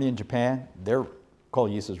 Germany and Japan, their coal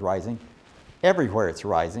use is rising. Everywhere it's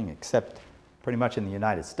rising, except pretty much in the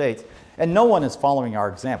United States. And no one is following our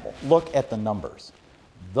example. Look at the numbers.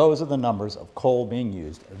 Those are the numbers of coal being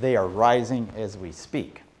used. They are rising as we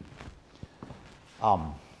speak.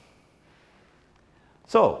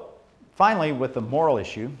 So, finally, with the moral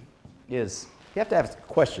issue, is you have to ask the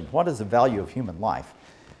question, what is the value of human life?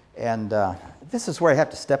 And this is where I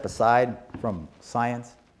have to step aside from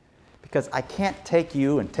science, because I can't take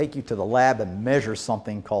you to the lab and measure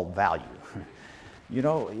something called value. You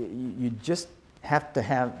know, you just have to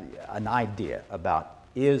have an idea about,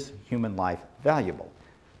 is human life valuable?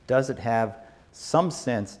 Does it have some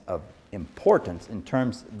sense of importance in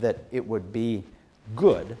terms that it would be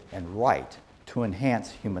good and right to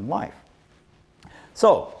enhance human life?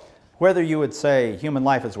 So, whether you would say human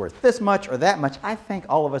life is worth this much or that much, I think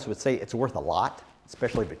all of us would say it's worth a lot,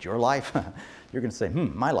 especially if it's your life. You're going to say,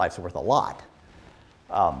 my life's worth a lot.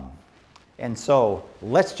 And so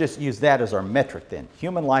let's just use that as our metric then.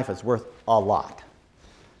 Human life is worth a lot.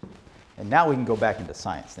 And now we can go back into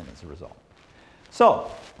science then as a result. So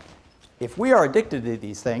if we are addicted to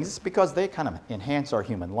these things, it's because they kind of enhance our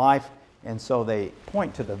human life, and so they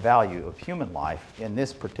point to the value of human life in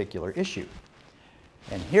this particular issue.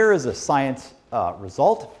 And here is a science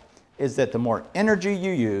result, is that the more energy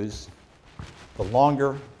you use, the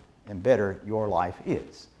longer and better your life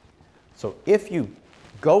is. So if you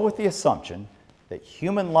go with the assumption that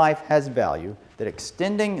human life has value, that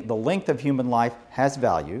extending the length of human life has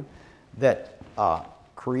value, that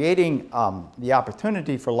creating the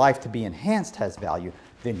opportunity for life to be enhanced has value,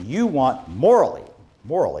 then you want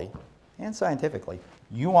morally and scientifically,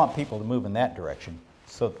 you want people to move in that direction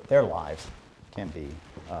so that their lives can be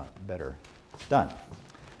better done.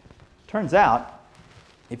 Turns out,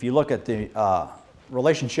 if you look at the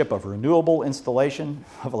relationship of renewable installation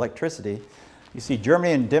of electricity, you see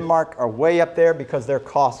Germany and Denmark are way up there because their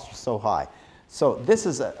costs are so high. So this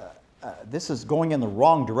is going in the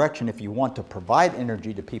wrong direction. If you want to provide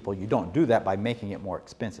energy to people, you don't do that by making it more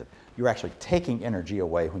expensive. You're actually taking energy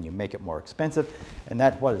away when you make it more expensive, and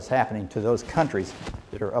that's what is happening to those countries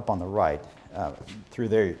that are up on the right through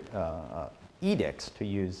their edicts to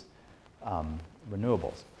use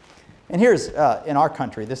renewables. And here's, in our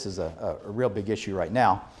country, this is a real big issue right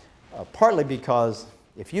now, partly because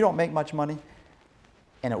if you don't make much money,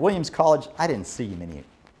 and at Williams College, I didn't see many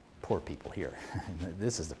poor people here.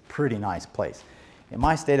 This is a pretty nice place. In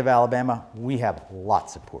my state of Alabama, we have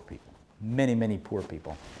lots of poor people, many, many poor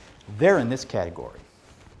people. they're in this category.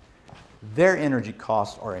 Their energy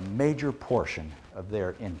costs are a major portion of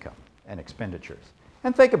their income and expenditures.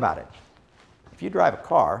 And think about it. If you drive a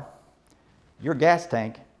car, your gas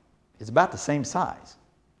tank is about the same size,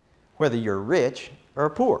 whether you're rich or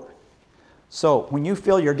poor. So when you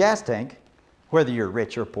fill your gas tank, whether you're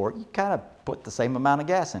rich or poor, you kind of put the same amount of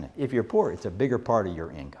gas in it. If you're poor, it's a bigger part of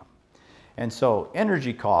your income. And so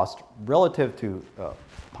energy costs relative to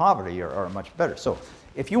poverty are much better. So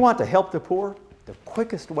if you want to help the poor, the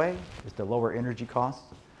quickest way is to lower energy costs.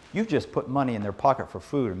 You've just put money in their pocket for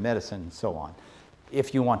food and medicine and so on,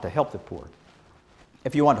 if you want to help the poor.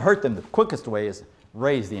 If you want to hurt them, the quickest way is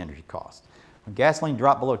raise the energy cost. When gasoline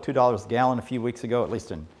dropped below $2 a gallon a few weeks ago, at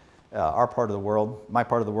least in our part of the world, my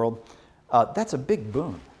part of the world, that's a big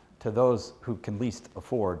boon to those who can least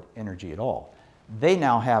afford energy at all. They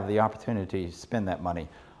now have the opportunity to spend that money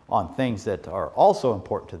on things that are also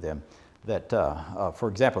important to them. That, for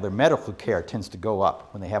example, their medical care tends to go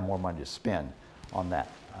up when they have more money to spend on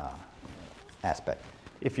that aspect.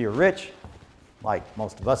 If you're rich, like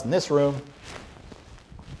most of us in this room,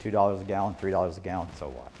 $2 a gallon, $3 a gallon, so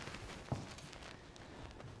what?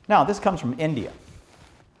 Now, this comes from India.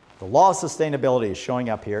 The law of sustainability is showing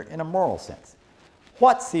up here in a moral sense.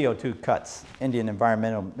 What CO2 cuts? Indian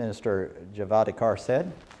Environmental Minister Javadekar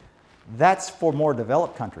said. That's for more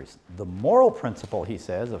developed countries. The moral principle, he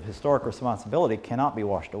says, of historic responsibility cannot be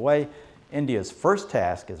washed away. India's first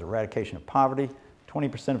task is eradication of poverty.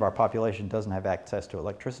 20% of our population doesn't have access to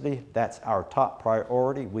electricity. That's our top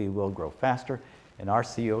priority. We will grow faster, and our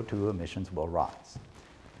CO2 emissions will rise.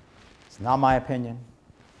 It's not my opinion.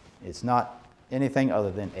 It's not anything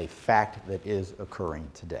other than a fact that is occurring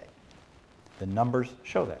today. The numbers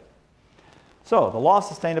show that. So the law of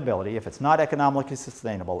sustainability, if it's not economically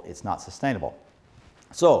sustainable, it's not sustainable.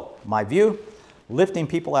 So my view, lifting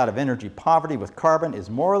people out of energy poverty with carbon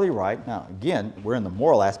is morally right. Now again, we're in the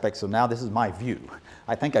moral aspect, so now this is my view.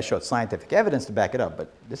 I think I showed scientific evidence to back it up,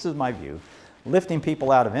 but this is my view. Lifting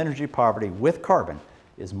people out of energy poverty with carbon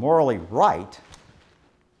is morally right,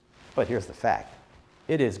 but here's the fact.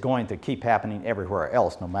 It is going to keep happening everywhere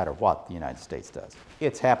else, no matter what the United States does.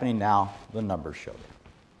 It's happening now, the numbers show it.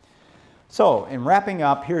 So, in wrapping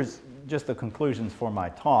up, here's just the conclusions for my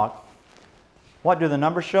talk. What do the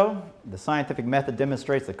numbers show? The scientific method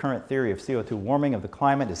demonstrates the current theory of CO2 warming of the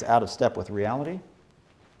climate is out of step with reality.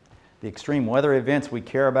 The extreme weather events we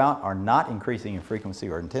care about are not increasing in frequency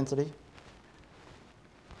or intensity.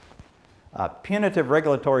 Punitive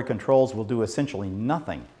regulatory controls will do essentially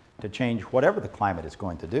nothing to change whatever the climate is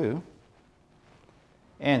going to do.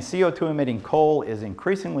 And CO2 emitting coal is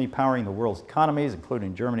increasingly powering the world's economies,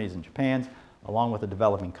 including Germany's and Japan's, along with the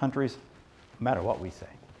developing countries, no matter what we say.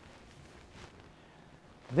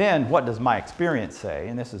 Then what does my experience say?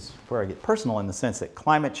 And this is where I get personal in the sense that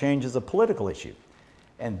climate change is a political issue.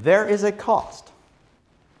 And there is a cost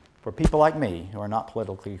for people like me who are not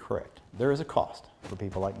politically correct. There is a cost for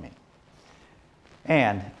people like me.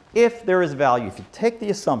 And if there is value, if you take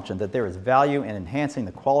the assumption that there is value in enhancing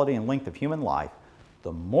the quality and length of human life,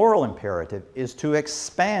 the moral imperative is to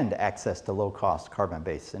expand access to low-cost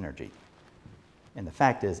carbon-based energy. And the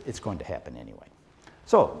fact is, it's going to happen anyway.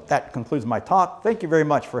 So that concludes my talk. Thank you very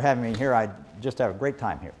much for having me here. I just have a great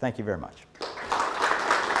time here. Thank you very much.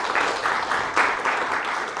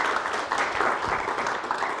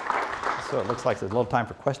 So it looks like there's a little time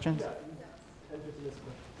for questions.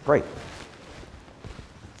 Great.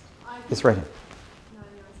 It's right here.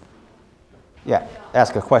 Yeah,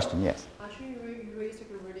 ask a question, yes. Actually, you raised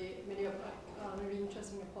really many really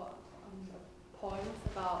interesting points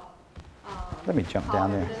about. Let me jump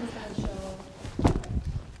down there.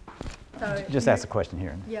 Just ask a question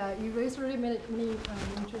here. Yeah, you raised really many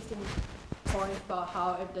interesting points about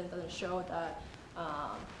how evidence doesn't show that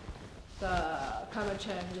the climate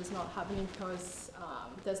change is not happening because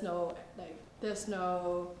there's no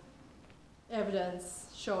evidence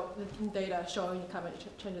data showing climate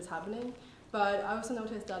change is happening. But I also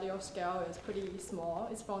noticed that your scale is pretty small.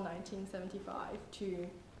 It's from 1975 to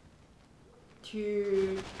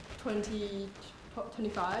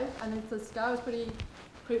 2025, and the scale is pretty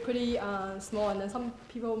small. And then some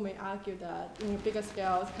people may argue that in bigger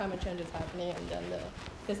scales, climate change is happening, and then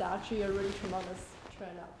there's actually a really tremendous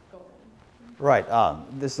trend going. Right.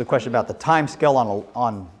 This is a question about the time scale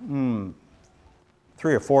on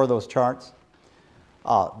 3 or 4 of those charts.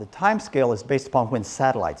 The time scale is based upon when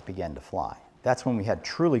satellites began to fly. That's when we had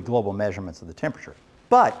truly global measurements of the temperature.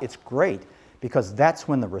 But it's great because that's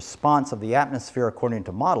when the response of the atmosphere, according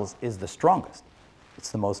to models, is the strongest.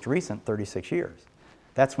 It's the most recent, 36 years.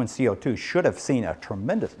 That's when CO2 should have seen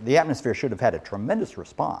the atmosphere should have had a tremendous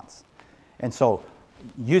response. And so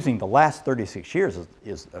using the last 36 years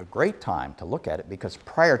is a great time to look at it, because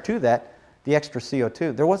prior to that, the extra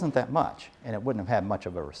CO2, there wasn't that much, and it wouldn't have had much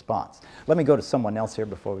of a response. Let me go to someone else here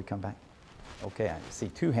before we come back. Okay, I see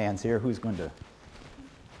two hands here. Who's going to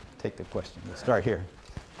take the question? We'll start here.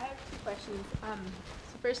 I have two questions.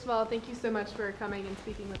 So first of all, thank you so much for coming and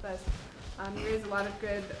speaking with us. You raised a lot of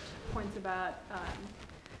good points about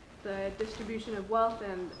the distribution of wealth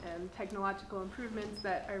and technological improvements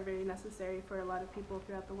that are very necessary for a lot of people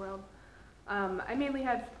throughout the world. I mainly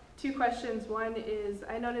have two questions. One is,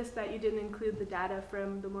 I noticed that you didn't include the data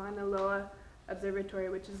from the Mauna Loa Observatory,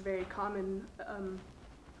 which is a very common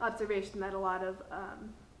observation that a lot of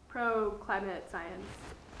pro-climate science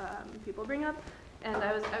people bring up. And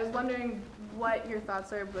I was wondering what your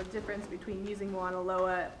thoughts are about the difference between using Mauna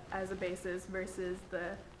Loa as a basis versus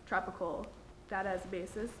the tropical data as a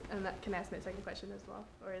basis. And that can ask my second question as well,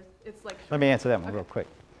 or it's like. Let me answer that one real quick.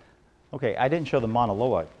 Okay, I didn't show the Mauna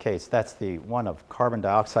Loa case. That's the one of carbon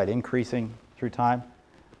dioxide increasing through time.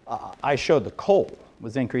 I showed the coal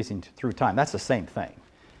was increasing through time. That's the same thing,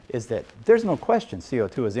 is that there's no question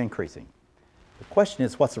CO2 is increasing. The question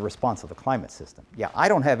is, what's the response of the climate system? Yeah, I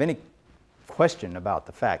don't have any question about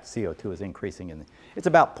the fact CO2 is increasing. It's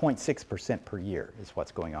about 0.6% per year is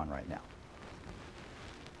what's going on right now.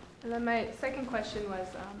 And then my second question was,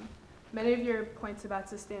 many of your points about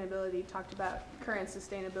sustainability talked about current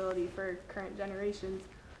sustainability for current generations,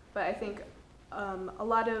 but I think a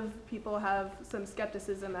lot of people have some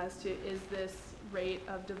skepticism as to, is this rate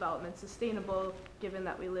of development sustainable, given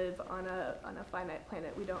that we live on a finite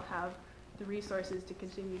planet? We don't have the resources to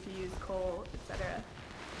continue to use coal, et cetera,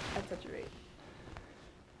 at such a rate.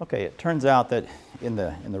 Okay, it turns out that in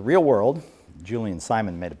the real world, Julian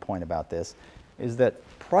Simon made a point about this, is that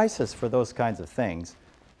prices for those kinds of things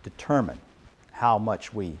determine how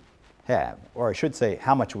much we have, or I should say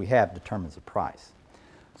how much we have determines the price.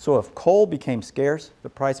 So if coal became scarce, the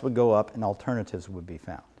price would go up and alternatives would be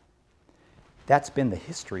found. That's been the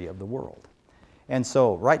history of the world. And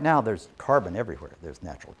so right now there's carbon everywhere. There's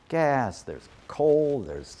natural gas, there's coal,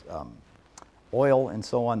 there's oil and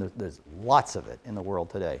so on. There's lots of it in the world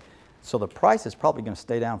today. So the price is probably going to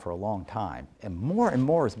stay down for a long time, and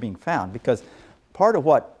more is being found, because part of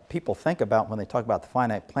what people think about when they talk about the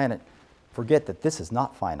finite planet, forget that this is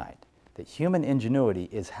not finite, that human ingenuity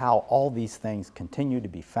is how all these things continue to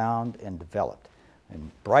be found and developed.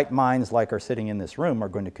 And bright minds like are sitting in this room are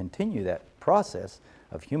going to continue that process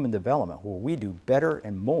of human development, where we do better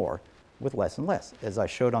and more with less and less, as I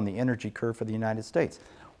showed on the energy curve for the United States.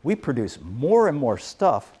 We produce more and more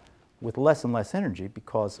stuff with less and less energy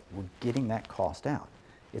because we're getting that cost out.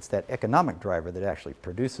 It's that economic driver that actually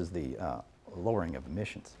produces the lowering of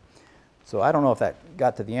emissions. So I don't know if that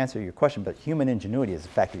got to the answer to your question, but human ingenuity is a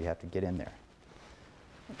factor you have to get in there.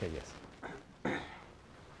 Okay, yes.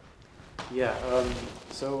 Yeah,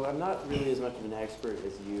 so I'm not really as much of an expert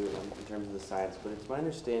as you in terms of the science, but it's my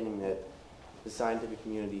understanding that the scientific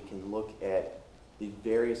community can look at the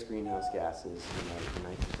various greenhouse gases,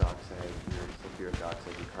 nitrous oxide, sulfuric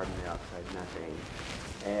oxide, carbon dioxide, methane,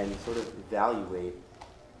 and sort of evaluate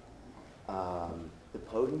the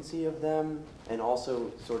potency of them, and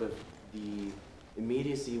also sort of the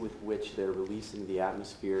immediacy with which their release into the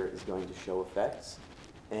atmosphere is going to show effects.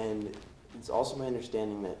 And it's also my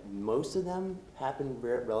understanding that most of them happen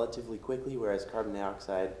relatively quickly, whereas carbon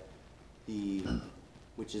dioxide,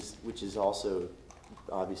 which is also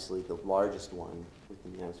obviously the largest one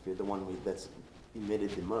within the atmosphere, the one that's emitted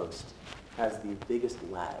the most, has the biggest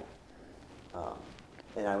lag.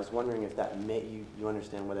 And I was wondering if that you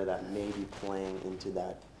understand whether that may be playing into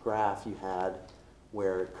that graph you had,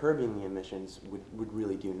 where curbing the emissions would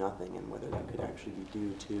really do nothing, and whether that could actually be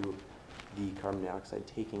due to the carbon dioxide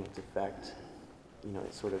taking its effect,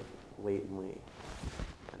 sort of latently.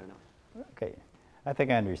 I don't know. Okay. I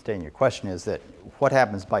think I understand your question is that what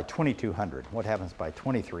happens by 2200? What happens by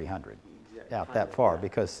 2300? Out that far,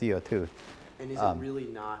 because CO2. And is it really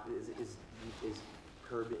not, is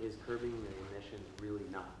curbing the emissions really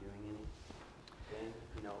not doing anything?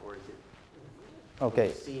 Or is it,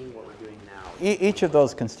 okay, seeing what we're doing now? Each of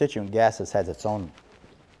those constituent gases has its own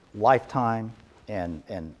lifetime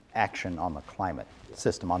and action on the climate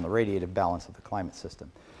system, on the radiative balance of the climate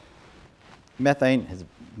system. Methane is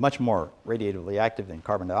much more radiatively active than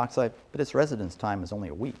carbon dioxide, but its residence time is only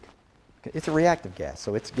a week. It's a reactive gas,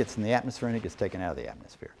 so it gets in the atmosphere and it gets taken out of the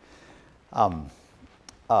atmosphere.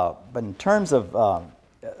 But in terms of,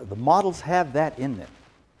 the models have that in them.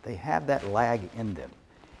 They have that lag in them.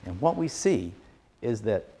 And what we see is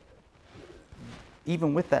that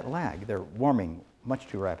even with that lag, they're warming much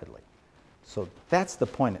too rapidly. So that's the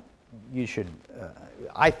point you should,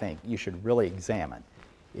 I think you should really examine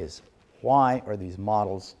is why are these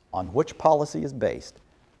models on which policy is based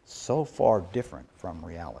so far different from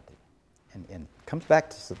reality? And it comes back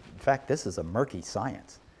to the fact this is a murky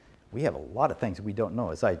science. We have a lot of things we don't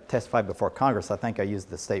know. As I testified before Congress, I think I used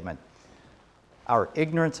the statement, our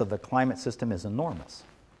ignorance of the climate system is enormous.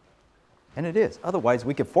 And it is. Otherwise,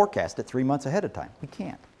 we could forecast it 3 months ahead of time. We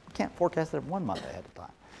can't. We can't forecast it 1 month ahead of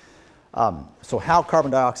time. So how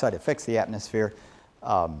carbon dioxide affects the atmosphere,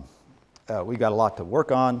 we've got a lot to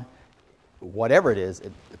work on. Whatever it is,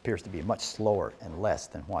 it appears to be much slower and less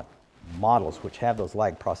than what models which have those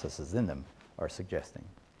lag processes in them are suggesting.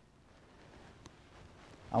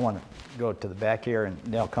 I want to go to the back here, and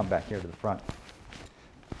they'll come back here to the front.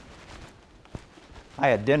 I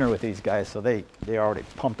had dinner with these guys, so they already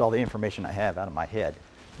pumped all the information I have out of my head.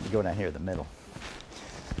 We go down here in the middle.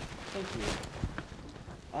 Thank you.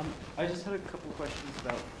 I just had a couple questions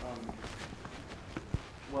about,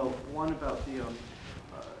 well, one about the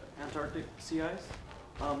Antarctic sea ice.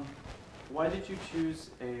 Why did you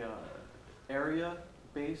choose a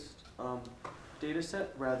area-based data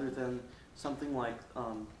set rather than something like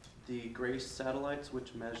the GRACE satellites,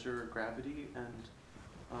 which measure gravity and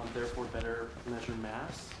therefore better measure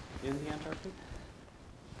mass in the Antarctic?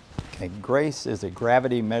 Okay, GRACE is a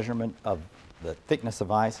gravity measurement of the thickness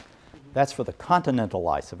of ice. That's for the continental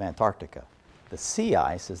ice of Antarctica. The sea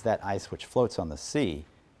ice is that ice which floats on the sea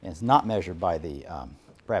and is not measured by the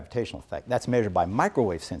gravitational effect. That's measured by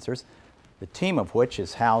microwave sensors, the team of which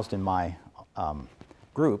is housed in my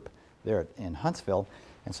group there in Huntsville.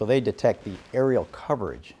 And so they detect the aerial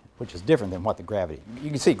coverage, which is different than what the gravity. You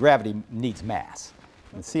can see gravity needs mass.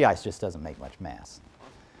 And the sea ice just doesn't make much mass.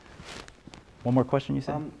 One more question you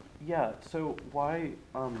said? Yeah, so why,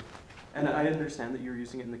 and I understand that you're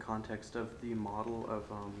using it in the context of the model of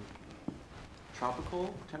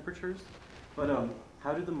tropical temperatures, but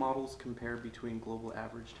how do the models compare between global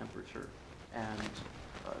average temperature and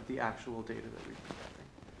the actual data that we've been gathering?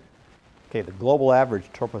 Okay, the global average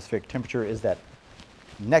tropospheric temperature is that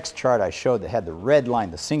next chart I showed that had the red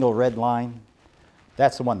line, the single red line.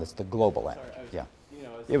 That's the one that's the global average. Yeah.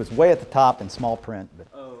 It was way at the top in small print, but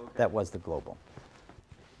that was the global.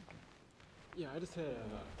 Yeah, I just had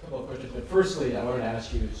a couple of questions. But firstly, I wanted to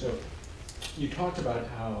ask you, so you talked about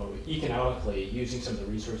how economically using some of the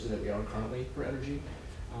resources that we are currently for energy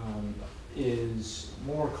is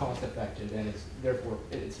more cost effective, and it's therefore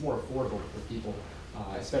it's more affordable for people,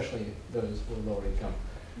 especially those who are lower income.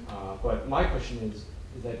 But my question is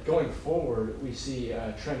that going forward, we see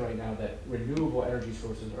a trend right now that renewable energy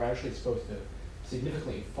sources are actually supposed to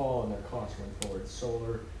significantly fall in their costs going forward,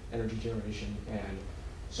 solar, energy generation, and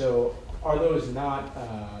so are those not,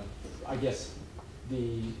 I guess,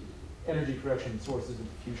 the energy production sources of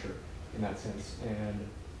the future in that sense? And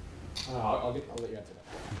I'll let you answer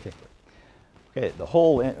that. Okay. Okay, the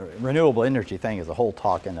whole renewable energy thing is a whole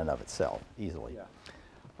talk in and of itself, easily.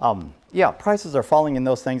 Yeah. Yeah, prices are falling in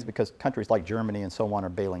those things because countries like Germany and so on are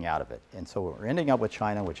bailing out of it. And so we're ending up with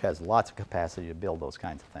China, which has lots of capacity to build those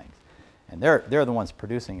kinds of things. And they're the ones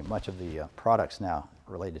producing much of the products now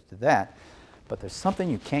related to that. But there's something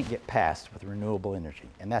you can't get past with renewable energy,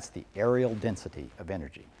 and that's the aerial density of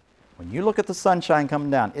energy. When you look at the sunshine coming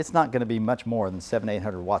down, it's not going to be much more than 700 to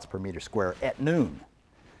 800 watts per meter square at noon.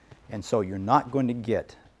 And so you're not going to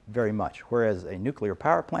get very much, whereas a nuclear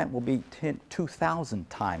power plant will be 2,000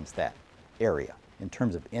 times that area in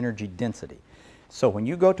terms of energy density. So when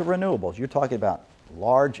you go to renewables, you're talking about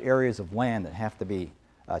large areas of land that have to be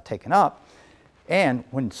taken up. And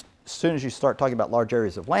as soon as you start talking about large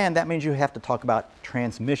areas of land, that means you have to talk about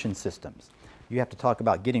transmission systems. You have to talk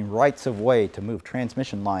about getting rights of way to move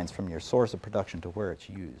transmission lines from your source of production to where it's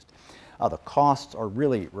used. The costs are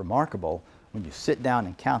really remarkable when you sit down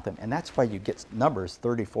and count them, and that's why you get numbers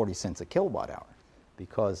 30, 40 cents a kilowatt hour,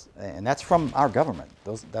 because, and that's from our government.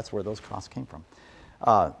 That's where those costs came from.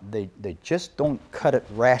 They just don't cut it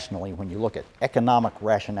rationally when you look at economic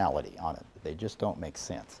rationality on it. They just don't make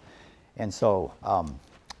sense. And so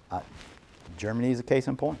Germany is a case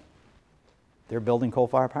in point. They're building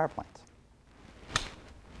coal-fired power plants.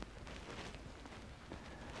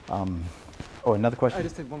 Oh, another question? I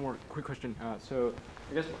just had one more quick question. So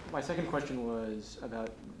I guess my second question was about,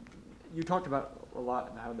 you talked about a lot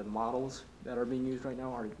about how the models that are being used right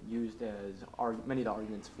now are used as many of the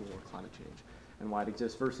arguments for climate change and why it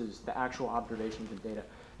exists versus the actual observations and data.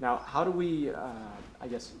 Now, how do we, I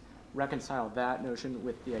guess, reconcile that notion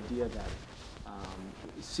with the idea that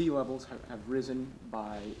sea levels have risen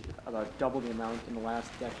by about double the amount in the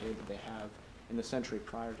last decade that they have in the century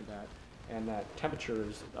prior to that, and that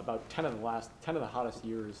temperatures, about 10 of the hottest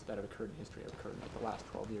years that have occurred in history have occurred in like the last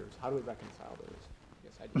 12 years. How do we reconcile those, I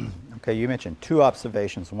guess, ideas? Okay, you mentioned two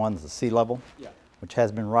observations. One is the sea level, Yeah. which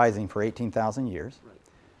has been rising for 18,000 years. Right.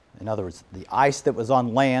 In other words, the ice that was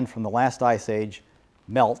on land from the last ice age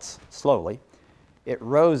melts slowly. It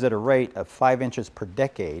rose at a rate of 5 inches per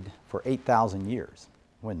decade for 8,000 years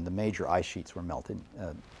when the major ice sheets were melted,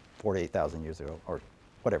 4 to 8,000 years ago, or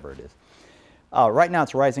whatever it is. Right now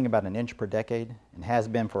it's rising about an inch per decade and has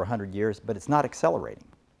been for 100 years, but it's not accelerating.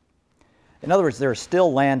 In other words, there is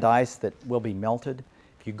still land ice that will be melted.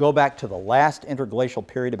 If you go back to the last interglacial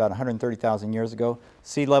period about 130,000 years ago,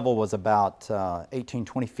 sea level was about 18,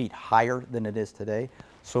 20 feet higher than it is today.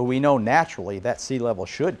 So we know naturally that sea level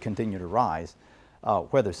should continue to rise,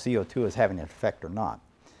 whether CO2 is having an effect or not.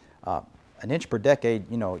 An inch per decade,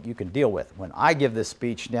 you know, you can deal with. When I give this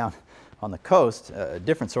speech down on the coast, a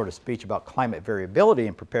different sort of speech about climate variability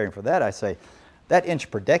and preparing for that, I say, that inch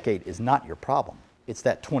per decade is not your problem. It's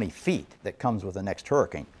that 20 feet that comes with the next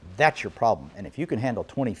hurricane. That's your problem. And if you can handle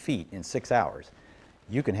 20 feet in 6 hours,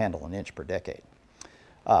 you can handle an inch per decade.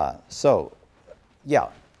 So, yeah,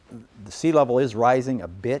 the sea level is rising a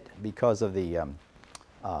bit because of the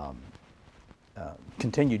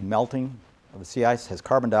continued melting of the sea ice. Has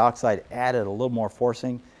carbon dioxide added a little more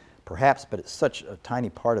forcing? Perhaps, but it's such a tiny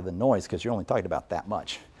part of the noise because you're only talking about that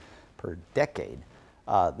much per decade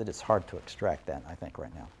that it's hard to extract that, I think,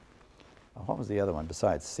 right now. What was the other one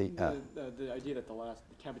besides sea? The idea that the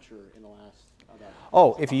temperature in the last...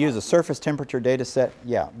 Oh, if you use a surface temperature data set,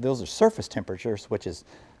 yeah, those are surface temperatures, which is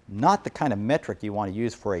not the kind of metric you want to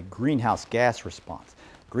use for a greenhouse gas response.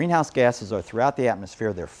 Greenhouse gases are throughout the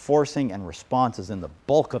atmosphere. Their forcing and response is in the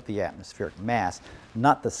bulk of the atmospheric mass,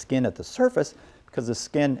 not the skin at the surface, because the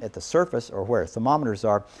skin at the surface, or where thermometers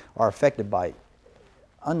are affected by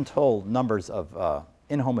untold numbers of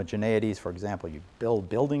inhomogeneities. For example, you build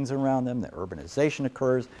buildings around them, the urbanization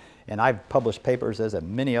occurs, and I've published papers, as have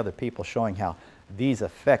many other people, showing how these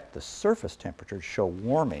affect the surface temperatures, show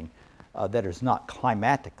warming that is not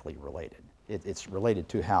climatically related. It's related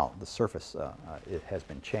to how the surface it has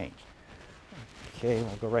been changed. Okay,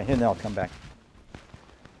 we'll go right here and then I'll come back.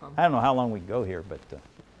 I don't know how long we can go here, but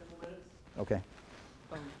okay.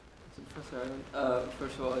 Professor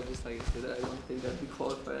first of all, I'd just like to say that I don't think I'd be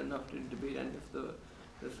qualified enough to debate any of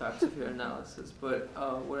the facts of your analysis. But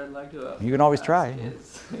what I'd like to you can always ask try.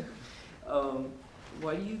 Is,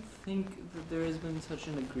 why do you think that there has been such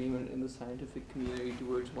an agreement in the scientific community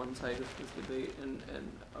towards one side of this debate? And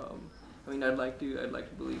I mean, I'd like to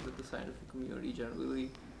believe that the scientific community generally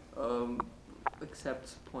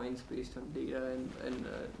accepts points based on data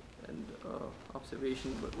and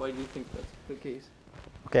observation. But why do you think that's the case?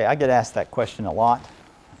 Okay, I get asked that question a lot,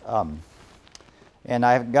 and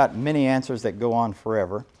I've got many answers that go on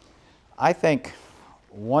forever. I think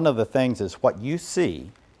one of the things is what you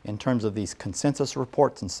see in terms of these consensus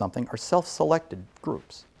reports and something are self-selected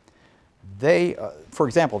groups. They, for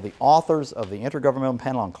example, the authors of the Intergovernmental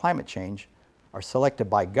Panel on Climate Change are selected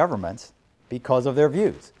by governments because of their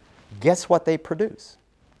views. Guess what they produce?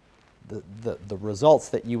 The results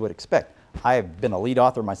that you would expect. I've been a lead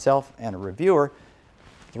author myself and a reviewer,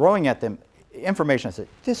 throwing at them information. I said,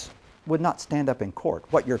 this would not stand up in court.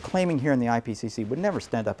 What you're claiming here in the IPCC would never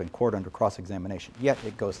stand up in court under cross-examination, yet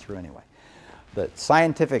it goes through anyway. The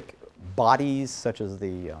scientific bodies, such as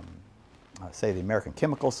the, say, the American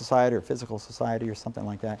Chemical Society or Physical Society or something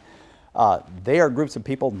like that, they are groups of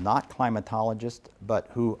people, not climatologists, but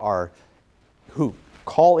who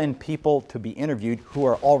call in people to be interviewed who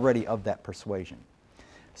are already of that persuasion.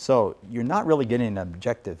 So you're not really getting an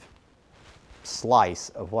objective slice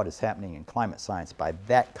of what is happening in climate science by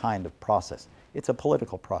that kind of process. It's a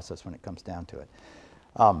political process when it comes down to it.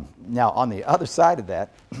 Now, on the other side of that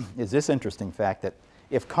is this interesting fact that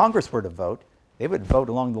if Congress were to vote, they would vote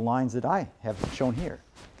along the lines that I have shown here.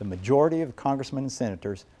 The majority of congressmen and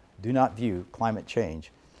senators do not view climate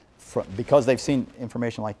change, because they've seen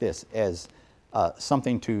information like this, as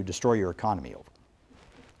something to destroy your economy over,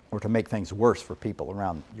 or to make things worse for people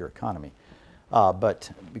around your economy.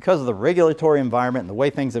 But because of the regulatory environment and the way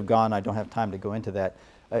things have gone, I don't have time to go into that.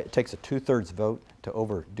 It takes a 2/3 vote to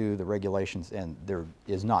overdo the regulations, and there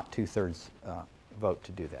is not 2/3 vote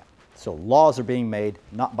to do that. So laws are being made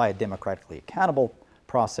not by a democratically accountable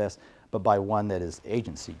process, but by one that is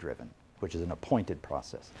agency-driven, which is an appointed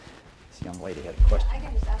process. This young lady had a question. I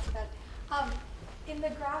can just ask you that. In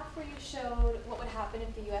the graph where you showed what would happen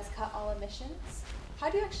if the U.S. cut all emissions, how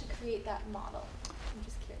do you actually create that model? I'm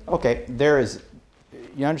just curious. Okay,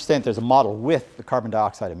 you understand there's a model with the carbon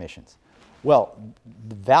dioxide emissions. Well,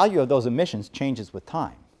 the value of those emissions changes with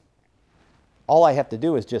time. All I have to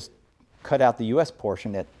do is just cut out the US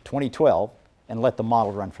portion at 2012 and let the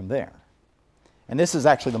model run from there. And this is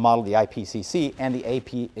actually the model the IPCC and the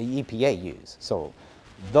EPA use. So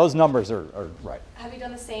those numbers are right. Have you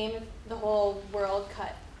done the same if the whole world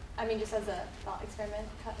cut, I mean, just as a thought experiment,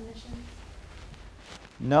 cut emissions?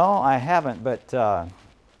 No, I haven't, but I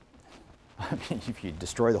mean, if you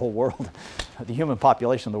destroy the whole world, the human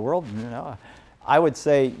population of the world, you know, I would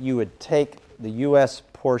say you would take the US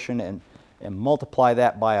portion and multiply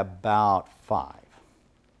that by about 5.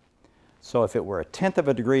 So if it were 1/10 of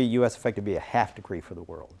a degree, US effect would be 1/2 degree for the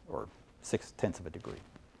world, or 6/10 of a degree.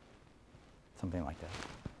 Something like that.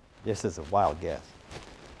 This is a wild guess.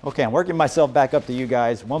 Okay, I'm working myself back up to you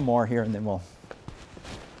guys. One more here, and then we'll... All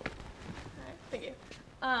right, thank you.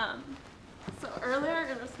 So earlier,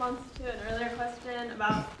 in response to an earlier question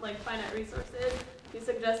about like finite resources, you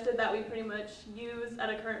suggested that we pretty much use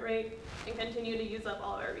at a current rate and continue to use up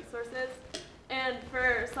all of our resources. And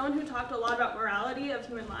for someone who talked a lot about morality of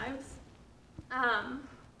human lives,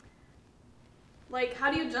 like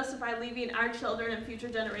how do you justify leaving our children and future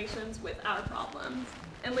generations with our problems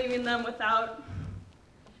and leaving them without,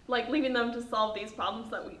 like leaving them to solve these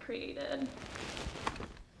problems that we created?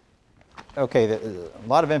 Okay, a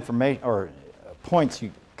lot of information or points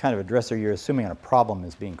you kind of address there. You're assuming a problem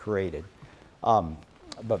is being created.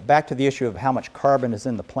 But back to the issue of how much carbon is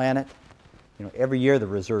in the planet, you know, every year the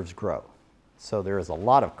reserves grow. So there is a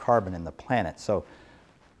lot of carbon in the planet. So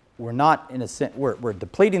we're not, in a sense, we're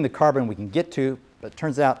depleting the carbon we can get to, but it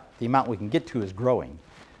turns out the amount we can get to is growing.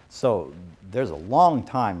 So there's a long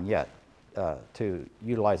time yet to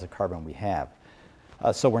utilize the carbon we have.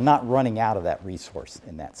 So we're not running out of that resource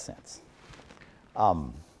in that sense.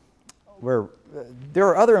 There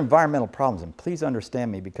are other environmental problems, and please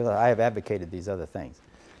understand me because I have advocated these other things.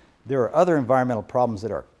 There are other environmental problems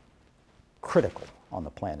that are critical on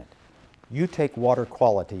the planet. You take water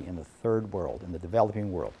quality in the third world, in the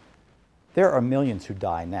developing world. There are millions who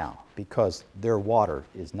die now because their water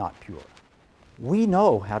is not pure. We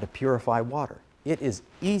know how to purify water. It is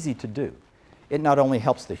easy to do. It not only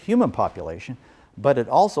helps the human population, but it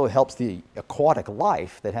also helps the aquatic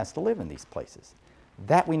life that has to live in these places.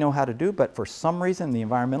 That we know how to do, but for some reason, the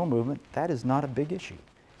environmental movement, that is not a big issue.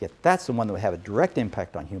 Yet that's the one that would have a direct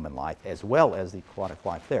impact on human life as well as the aquatic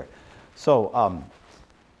life there. So,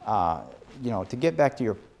 you know, to get back to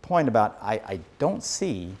your point about, I don't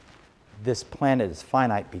see this planet as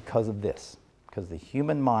finite because of this, because the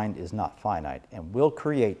human mind is not finite and will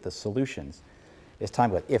create the solutions as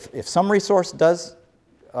time goes. If some resource does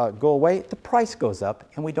go away, the price goes up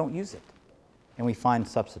and we don't use it. And we find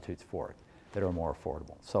substitutes for it that are more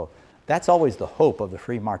affordable. So that's always the hope of the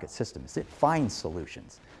free market system, is it finds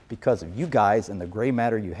solutions because of you guys and the gray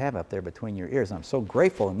matter you have up there between your ears. And I'm so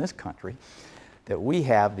grateful in this country that we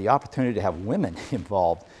have the opportunity to have women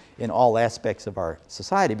involved in all aspects of our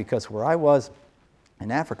society, because where I was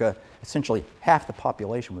in Africa, essentially half the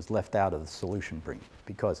population was left out of the solution bringing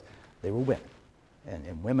because they were women.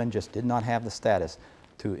 And women just did not have the status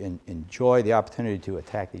to enjoy the opportunity to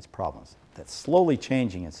attack these problems. That's slowly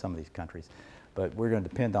changing in some of these countries, but we're going to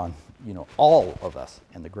depend on, you know, all of us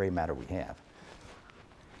and the gray matter we have.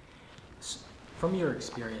 From your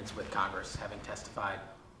experience with Congress, having testified,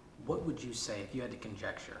 what would you say, if you had to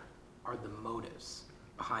conjecture, are the motives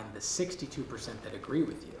behind the 62% that agree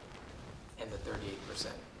with you and the 38%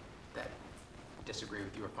 that disagree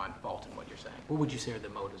with you or find fault in what you're saying? What would you say are the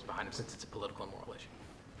motives behind them, since it's a political and moral issue?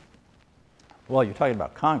 Well, you're talking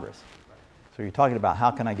about Congress. So you're talking about how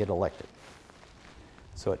can I get elected?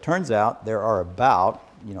 So it turns out there are about,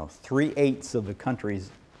 you know, 3/8 of the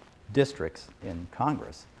country's districts in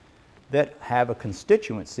Congress that have a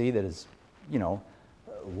constituency that is, you know,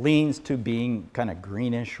 leans to being kind of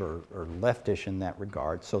greenish or leftish in that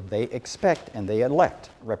regard. So they expect and they elect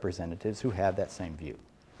representatives who have that same view.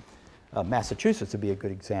 Massachusetts would be a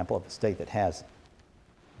good example of a state that has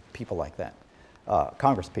people like that,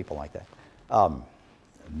 Congress people like that.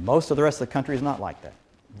 Most of the rest of the country is not like that.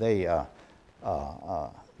 They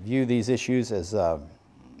view these issues as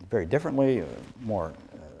very differently, more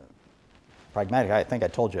pragmatic. I think I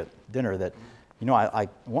told you at dinner that, you know,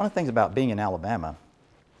 one of the things about being in Alabama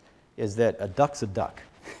is that a duck's a duck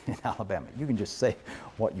in Alabama. You can just say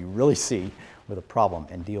what you really see with a problem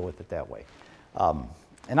and deal with it that way.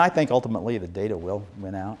 And I think ultimately the data will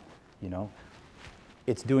win out, you know.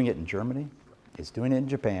 It's doing it in Germany, it's doing it in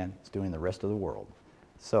Japan, it's doing it in the rest of the world.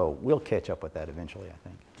 So we'll catch up with that eventually, I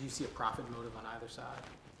think. Do you see a profit motive on either side?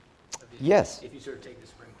 Yes. If you sort of take the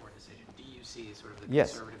Supreme Court decision, do you see sort of the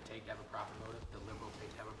Yes. conservative take to have a profit motive, the liberal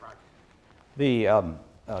take to have a profit?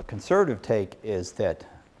 The conservative take is that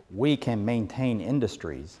we can maintain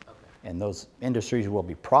industries Okay. And those industries will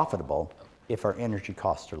be profitable if our energy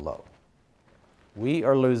costs are low. We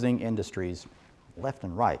are losing industries left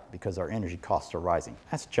and right because our energy costs are rising.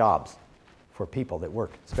 That's jobs for people that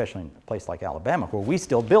work, especially in a place like Alabama, where we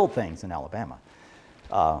still build things in Alabama,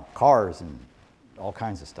 cars and all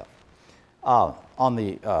kinds of stuff. On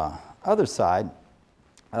the other side,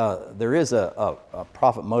 there is a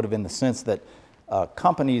profit motive in the sense that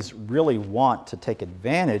companies really want to take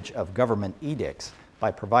advantage of government edicts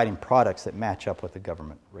by providing products that match up with the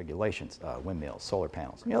government regulations, windmills, solar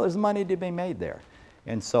panels. You know, there's money to be made there.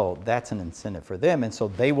 And so that's an incentive for them. And so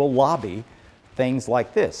they will lobby things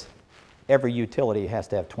like this. Every utility has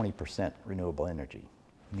to have 20% renewable energy.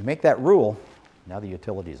 When you make that rule, now the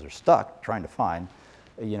utilities are stuck trying to find,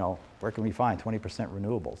 you know, where can we find 20%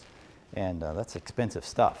 renewables? And that's expensive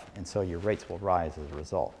stuff. And so your rates will rise as a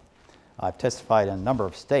result. I've testified in a number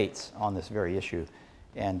of states on this very issue.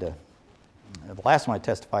 And the last one I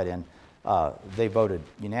testified in, they voted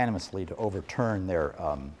unanimously to overturn their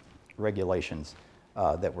regulations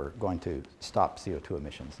that were going to stop CO2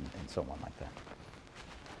 emissions and so on like that.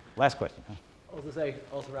 Last question. Huh? I was going to say,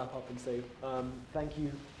 also wrap up and say thank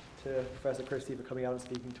you to Professor Christy for coming out and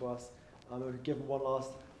speaking to us. We'll give him one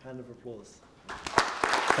last hand of applause.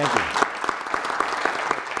 Thank you.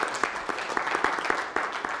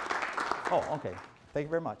 Oh, okay. Thank you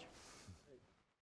very much.